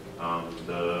hazardous.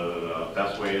 The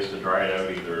best way is to dry it out,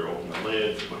 either open the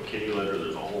lid, put kitty litter,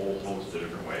 there's a whole host of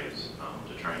different ways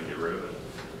to try and get rid of it.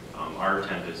 Our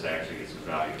attempt is to actually get some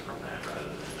value from that rather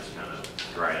than just kind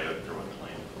of dry it out and throw it in the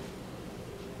land.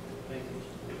 Thank you.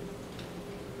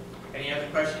 Any other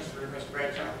questions for Mr.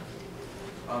 Bradshaw?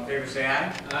 All in favor say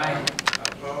aye. Aye.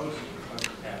 Opposed?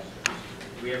 Motion passed.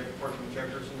 Do we have a report from the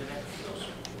chairperson today? No,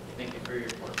 sir. Thank you for your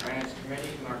report. Finance Committee,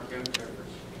 Mark Young,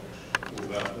 chairperson.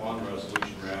 Move F1,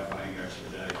 resolution ratifying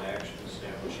expedited action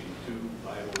establishing 2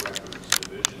 vital records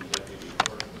division deputy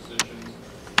clerk positions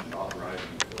and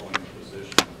authorizing filling the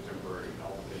position of temporary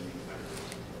health pending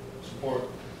benefits. Support.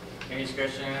 Any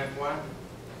discussion on F1?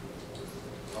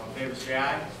 All in favor say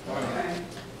aye. Aye.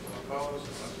 All opposed?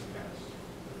 Motion passed.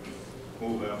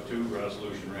 Move F2,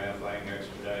 resolution ratifying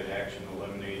expedited action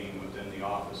eliminating within the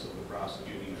office of the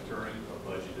prosecuting attorney a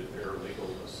budgeted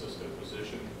paralegal assistant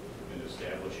position and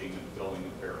establishing and filling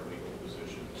a paralegal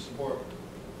position. Support.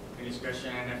 Any discussion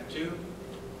on F2?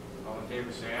 All in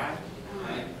favor say aye.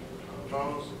 Aye. All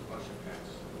opposed? Motion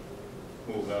passed.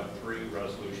 Move F3,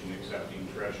 resolution accepting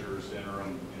treasurer's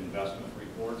interim investment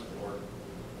reports. Support.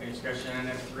 Any discussion on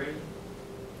F3?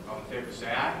 All in favor say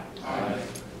aye. Aye.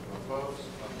 All opposed?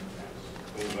 Motion passed.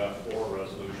 Move F4,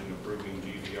 resolution approving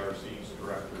GVRC's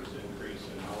director's increase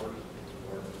in hours.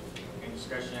 Support. Any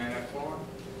discussion on F4? All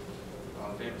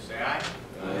in favor say aye.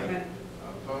 Aye.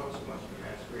 All opposed? Motion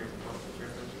passed. We have report from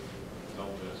chairperson. No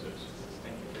visits.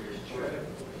 Thank you for your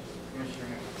report. Commissioner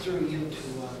Hamlin. Through you to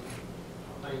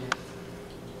Finance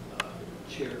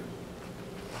Chair.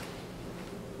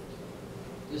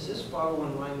 Does this follow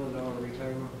in line with our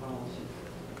retirement policy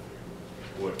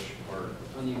Which part?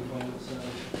 on the employment side,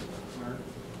 Mark?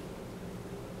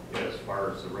 As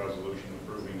far as the resolution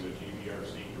approving the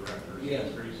GVRC director's Yes,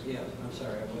 increase? yes, I'm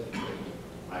sorry, I wasn't ready.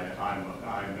 I'm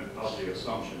of the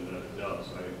assumption that it does.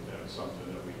 I think that's something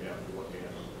that we have to look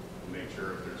at and make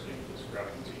sure if there's any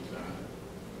discrepancies on it.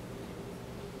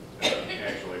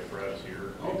 Actually, Fred's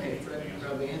here. Okay, Fred can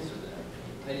probably answer that.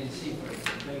 I didn't see Fred,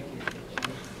 so thank you.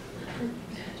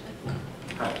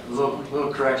 A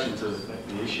little correction to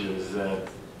the issue is that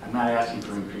I'm not asking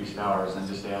for increased hours, I'm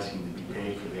just asking to be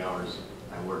paid for the hours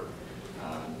I work.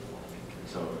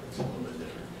 So it's a little bit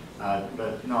different.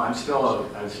 But no, I'd still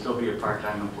be a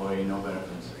part-time employee, no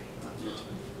benefits.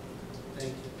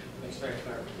 Thank you. Thanks for that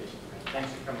clarification.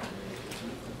 Thanks for coming.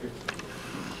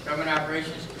 Government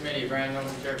Operations Committee, Brian Nolan,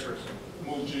 chairperson.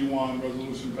 Move G1,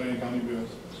 resolution paying county bills.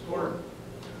 Support.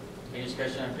 Any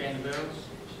discussion on paying the bills?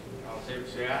 All in favor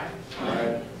say aye.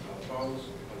 Aye. All opposed?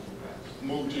 Motion passed.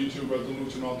 Move G2,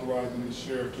 resolution authorizing the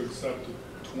sheriff to accept the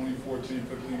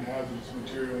 2014-15 hazardous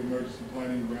material emergency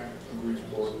planning grant agreement.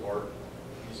 Support.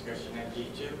 Any discussion on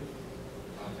G2?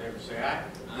 All in favor say aye.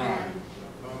 Aye.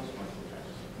 All opposed? Motion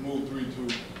passed. Move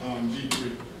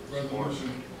G3,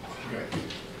 resolution,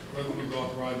 resolution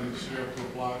authorizing the sheriff to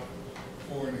apply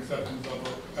for an acceptance of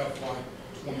a FY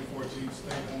 2014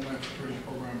 State Homeland Security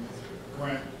Program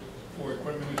grant for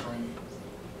equipment and training.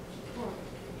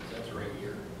 That's right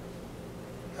here.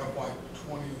 FY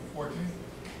 2014?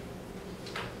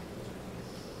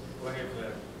 What if the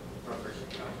appropriation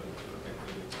council look at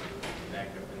the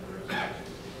backup in the resolution?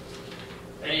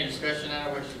 Any discussion on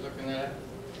what you're looking at?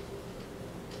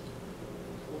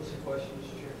 What was the question,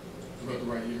 Mr. Chair? Is that the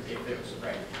right year? If it was the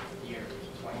right year,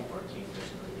 2014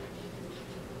 fiscal year.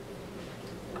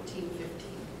 14,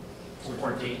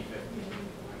 15.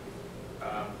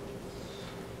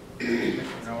 Commissioner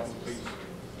Knowles, please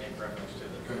make reference to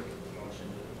the Okay. motion.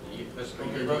 The fiscal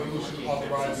Okay, year resolution 2014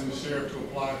 authorizing the sheriff to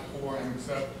apply for and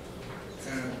accept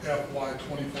an FY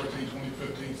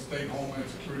 2014-2015 State Homeland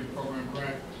Security Program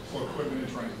grant for equipment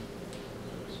and training.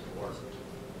 Support.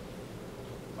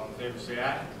 All in favor, say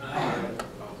aye. Aye.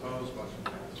 All opposed, motion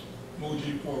passed. Move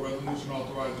G4, resolution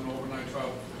authorizing overnight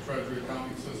travel for the Treasury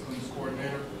Accounting Systems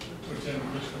Coordinator to attend the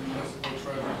Michigan Municipal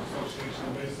Treasurers Association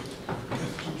Basic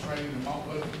Institute Training in Mount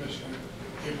Pleasant, Michigan,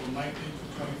 April 19th to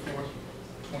 24th,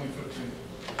 2015.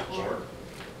 Support.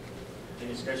 Any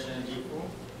discussion on G4?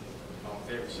 All in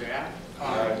favor, say aye.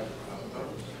 Aye. All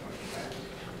opposed, motion passed.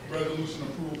 Resolution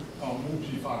approved, move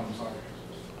G5, I'm sorry.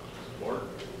 Support.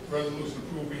 Resolution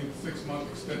approving 6-month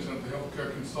extension of the healthcare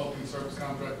consulting service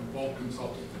contract with Bulk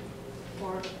Consulting.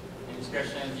 Support. Any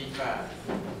discussion on G5?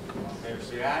 All in favor,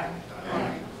 say aye.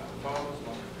 Aye. All opposed,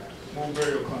 motion passed. Move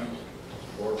burial claims.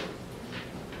 Support.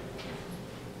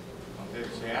 All in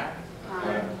favor, say aye.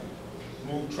 Aye.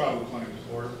 Move travel claims.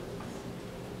 Support.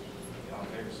 All in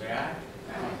favor, say aye.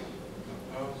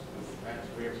 All opposed, motion passed.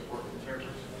 We have support from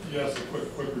chairperson. Yes, a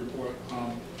quick report.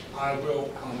 I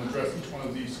will address each one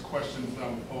of these questions that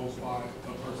were posed by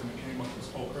the person that came up and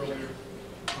spoke earlier.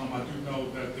 I do know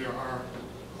that there are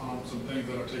some things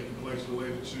that are taking place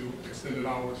related to extended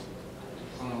hours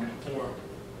for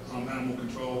animal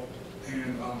control.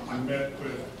 And I met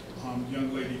with a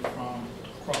young lady from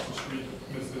across the street,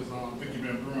 Mrs. Vicki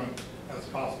Van Bruin, as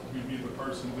possibly be the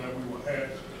person that we will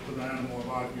add to the Animal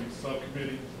Advisory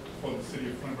Subcommittee for the City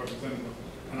of Flint representative.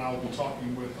 And I will be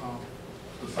talking with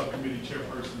the subcommittee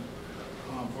chairperson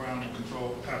for animal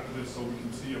control after this, so we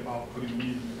can see about putting a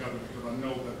meeting together, because I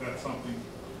know that that's something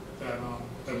that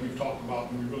that we've talked about,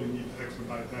 and we really need to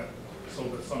expedite that, so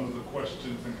that some of the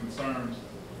questions and concerns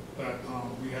that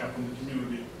we have from the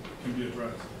community can be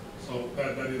addressed. So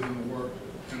that is in the work,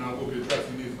 and I will be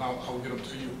addressing these, and I will get them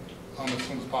to you as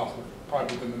soon as possible,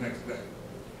 probably within the next day.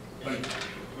 Thank you.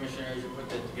 Commissioner, as you put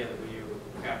that together, will you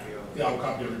copy of? Yeah, I'll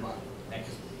copy everybody. Thank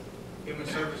you. Human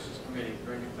Services Committee,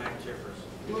 Brenda Black,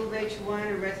 chairperson. Move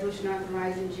H1, a resolution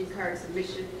authorizing G-card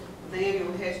submission of the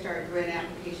annual Head Start grant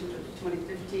application for the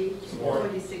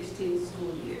 2015-2016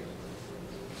 school year.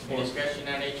 Any discussion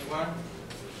on each one?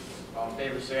 All in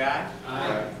favor, say aye.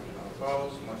 Aye. All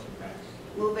opposed, motion passed.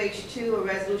 Move H2, a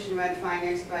resolution ratifying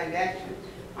expedited action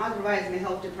authorizing the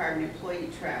health department employee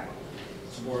travel.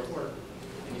 Support.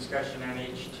 Any discussion on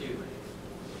H2?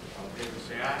 All in favor,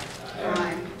 say aye.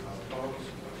 Aye. All opposed,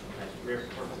 motion passed.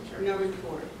 Report from Chair. No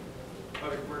report.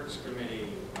 Public Works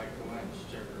Committee, Michael Lynch,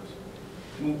 Chairperson.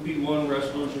 Move P1,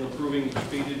 resolution approving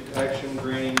expedient action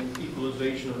granting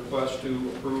equalization request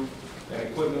to approve an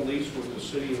equipment lease with the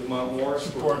city of Mount Morris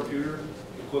for Support. computer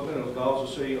equipment that allows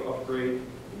the city to upgrade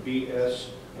BS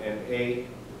and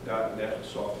A.NET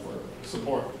software.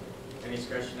 Support. Any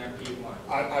discussion on P1?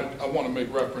 I want to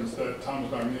make reference that Thomas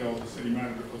Darnell, the city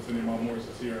manager for the city of Mount Morris,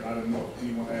 is here, and I didn't know if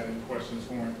anyone had any questions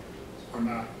for him or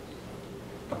not.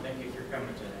 Thank you for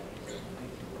coming today.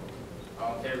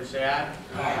 All in favor, say aye.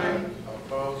 Aye. All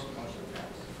opposed, motion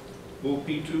passed. Move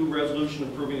P2, resolution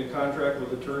approving a contract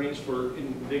with attorneys for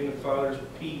Indignant Fathers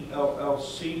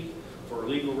PLLC for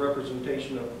legal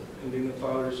representation of Indignant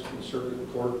Fathers in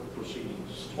circuit court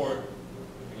proceedings. Support.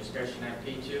 Any discussion on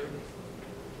P2?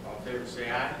 All in favor, say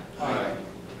aye. Aye.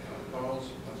 All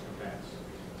opposed, motion passed.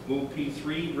 Move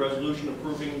P3, resolution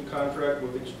approving contract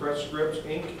with Express Scripts,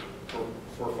 Inc.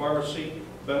 for pharmacy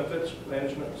benefits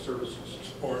management services.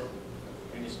 Support.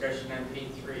 Any discussion on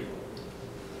P3?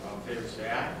 All in favor, say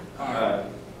aye. Aye.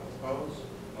 All opposed,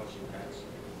 motion passed.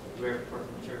 Do we have a report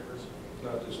from the chairperson?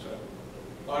 Not this time.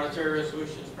 Auditory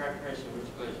resolutions, proclamation, which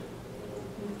pleasure?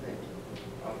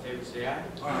 All in favor, say aye.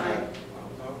 Aye. All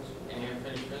opposed? Any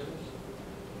unfinished business?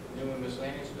 New and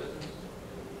miscellaneous business?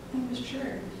 Mr.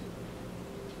 Chair,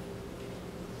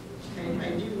 I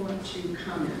do want to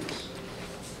comment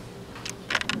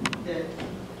that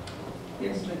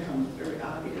it's become very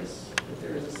obvious that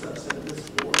there is a subset of this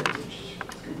board which is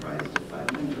comprised of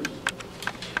 5 members,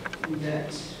 and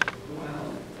that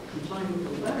while complying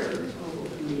with the letter of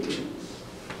open meetings,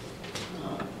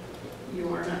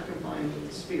 you are not complying with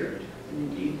the spirit.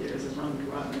 And indeed, there is a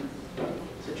round-robin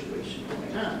situation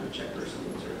going on, which I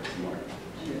personally observed this morning,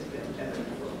 and has been evident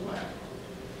for a while.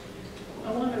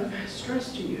 I want to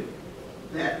stress to you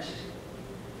that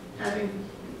having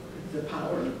the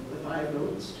power, the 5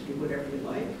 votes, to do whatever you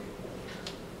like,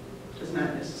 does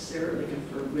not necessarily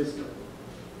confer wisdom.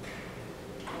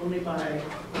 Only by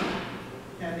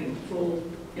having full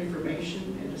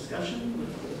information and discussion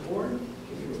with the board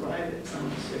can you arrive at some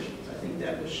decisions. I think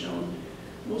that was shown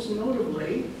most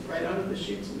notably right out of the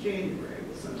chutes in January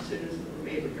with some decisions that were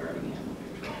made regarding animal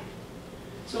control.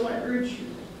 So I urge you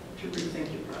to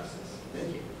rethink your process.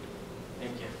 Thank you.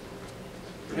 Thank you.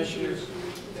 Commissioners?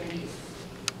 Thank you.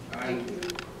 I'm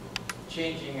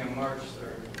changing a March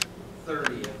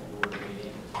 30th board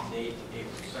meeting date to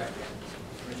April 2nd.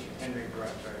 Commissioner Henry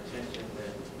brought to our attention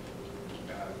that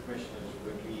commissioners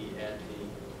would be at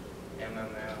the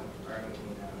MML,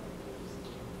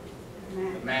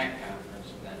 the MAC conference,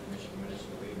 not the Michigan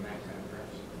Municipal League MAC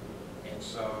conference. And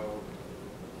so,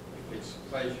 if it's a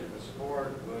pleasure of this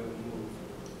board, we'll move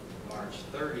March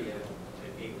 30th to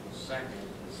April 2nd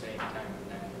at the same time at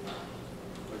 9 o'clock.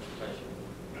 Which pleasure?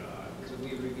 Could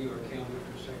we review our calendar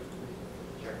for a second?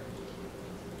 Sure.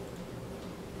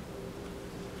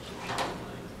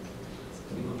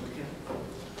 You want to look at it?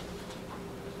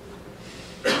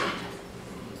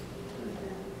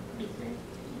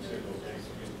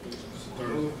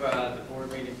 Move the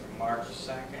board meeting from March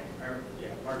 2nd, or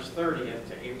March 30th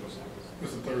to April 2nd.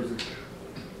 It's a Thursday.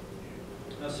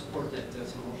 I'll support that,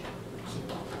 that's a motion.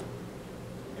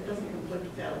 It doesn't conflict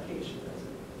with the allocation, does it?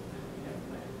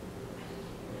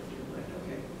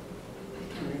 Okay.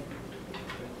 All right.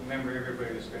 Remember,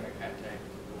 everybody was going to contact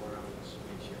the board office to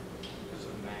make sure because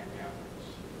of the MAC conference.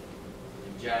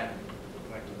 And John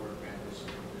went to work on this.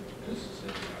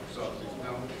 So if there's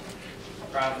no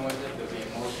problem with it, there'll be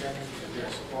a motion. Is there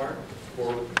support?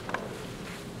 Support.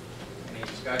 Any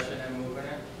discussion on moving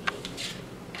it?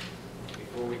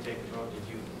 Before we take the vote, did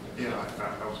you? Yeah,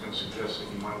 I was going to suggest that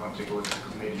you might want to take a look at the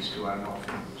committees too. I don't know if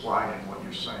implied in what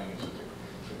you're saying is that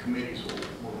the committees will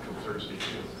move to Thursday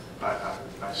too. I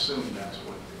assume that's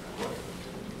what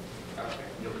Okay.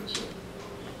 you'll consider.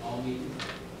 All meetings?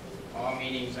 All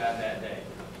meetings on that day.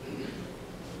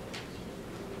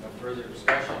 No further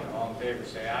discussion. All in favor,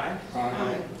 say aye.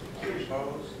 Aye. All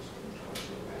opposed?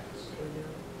 Motion passed.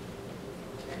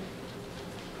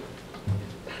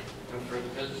 No further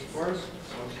business for us.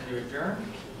 Motion to adjourn.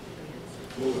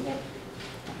 Move it.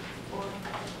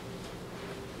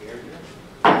 We are adjourned.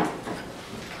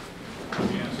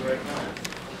 Answer right now.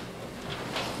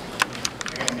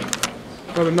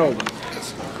 I don't know.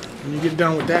 When you get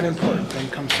done with that important thing,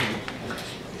 come see me.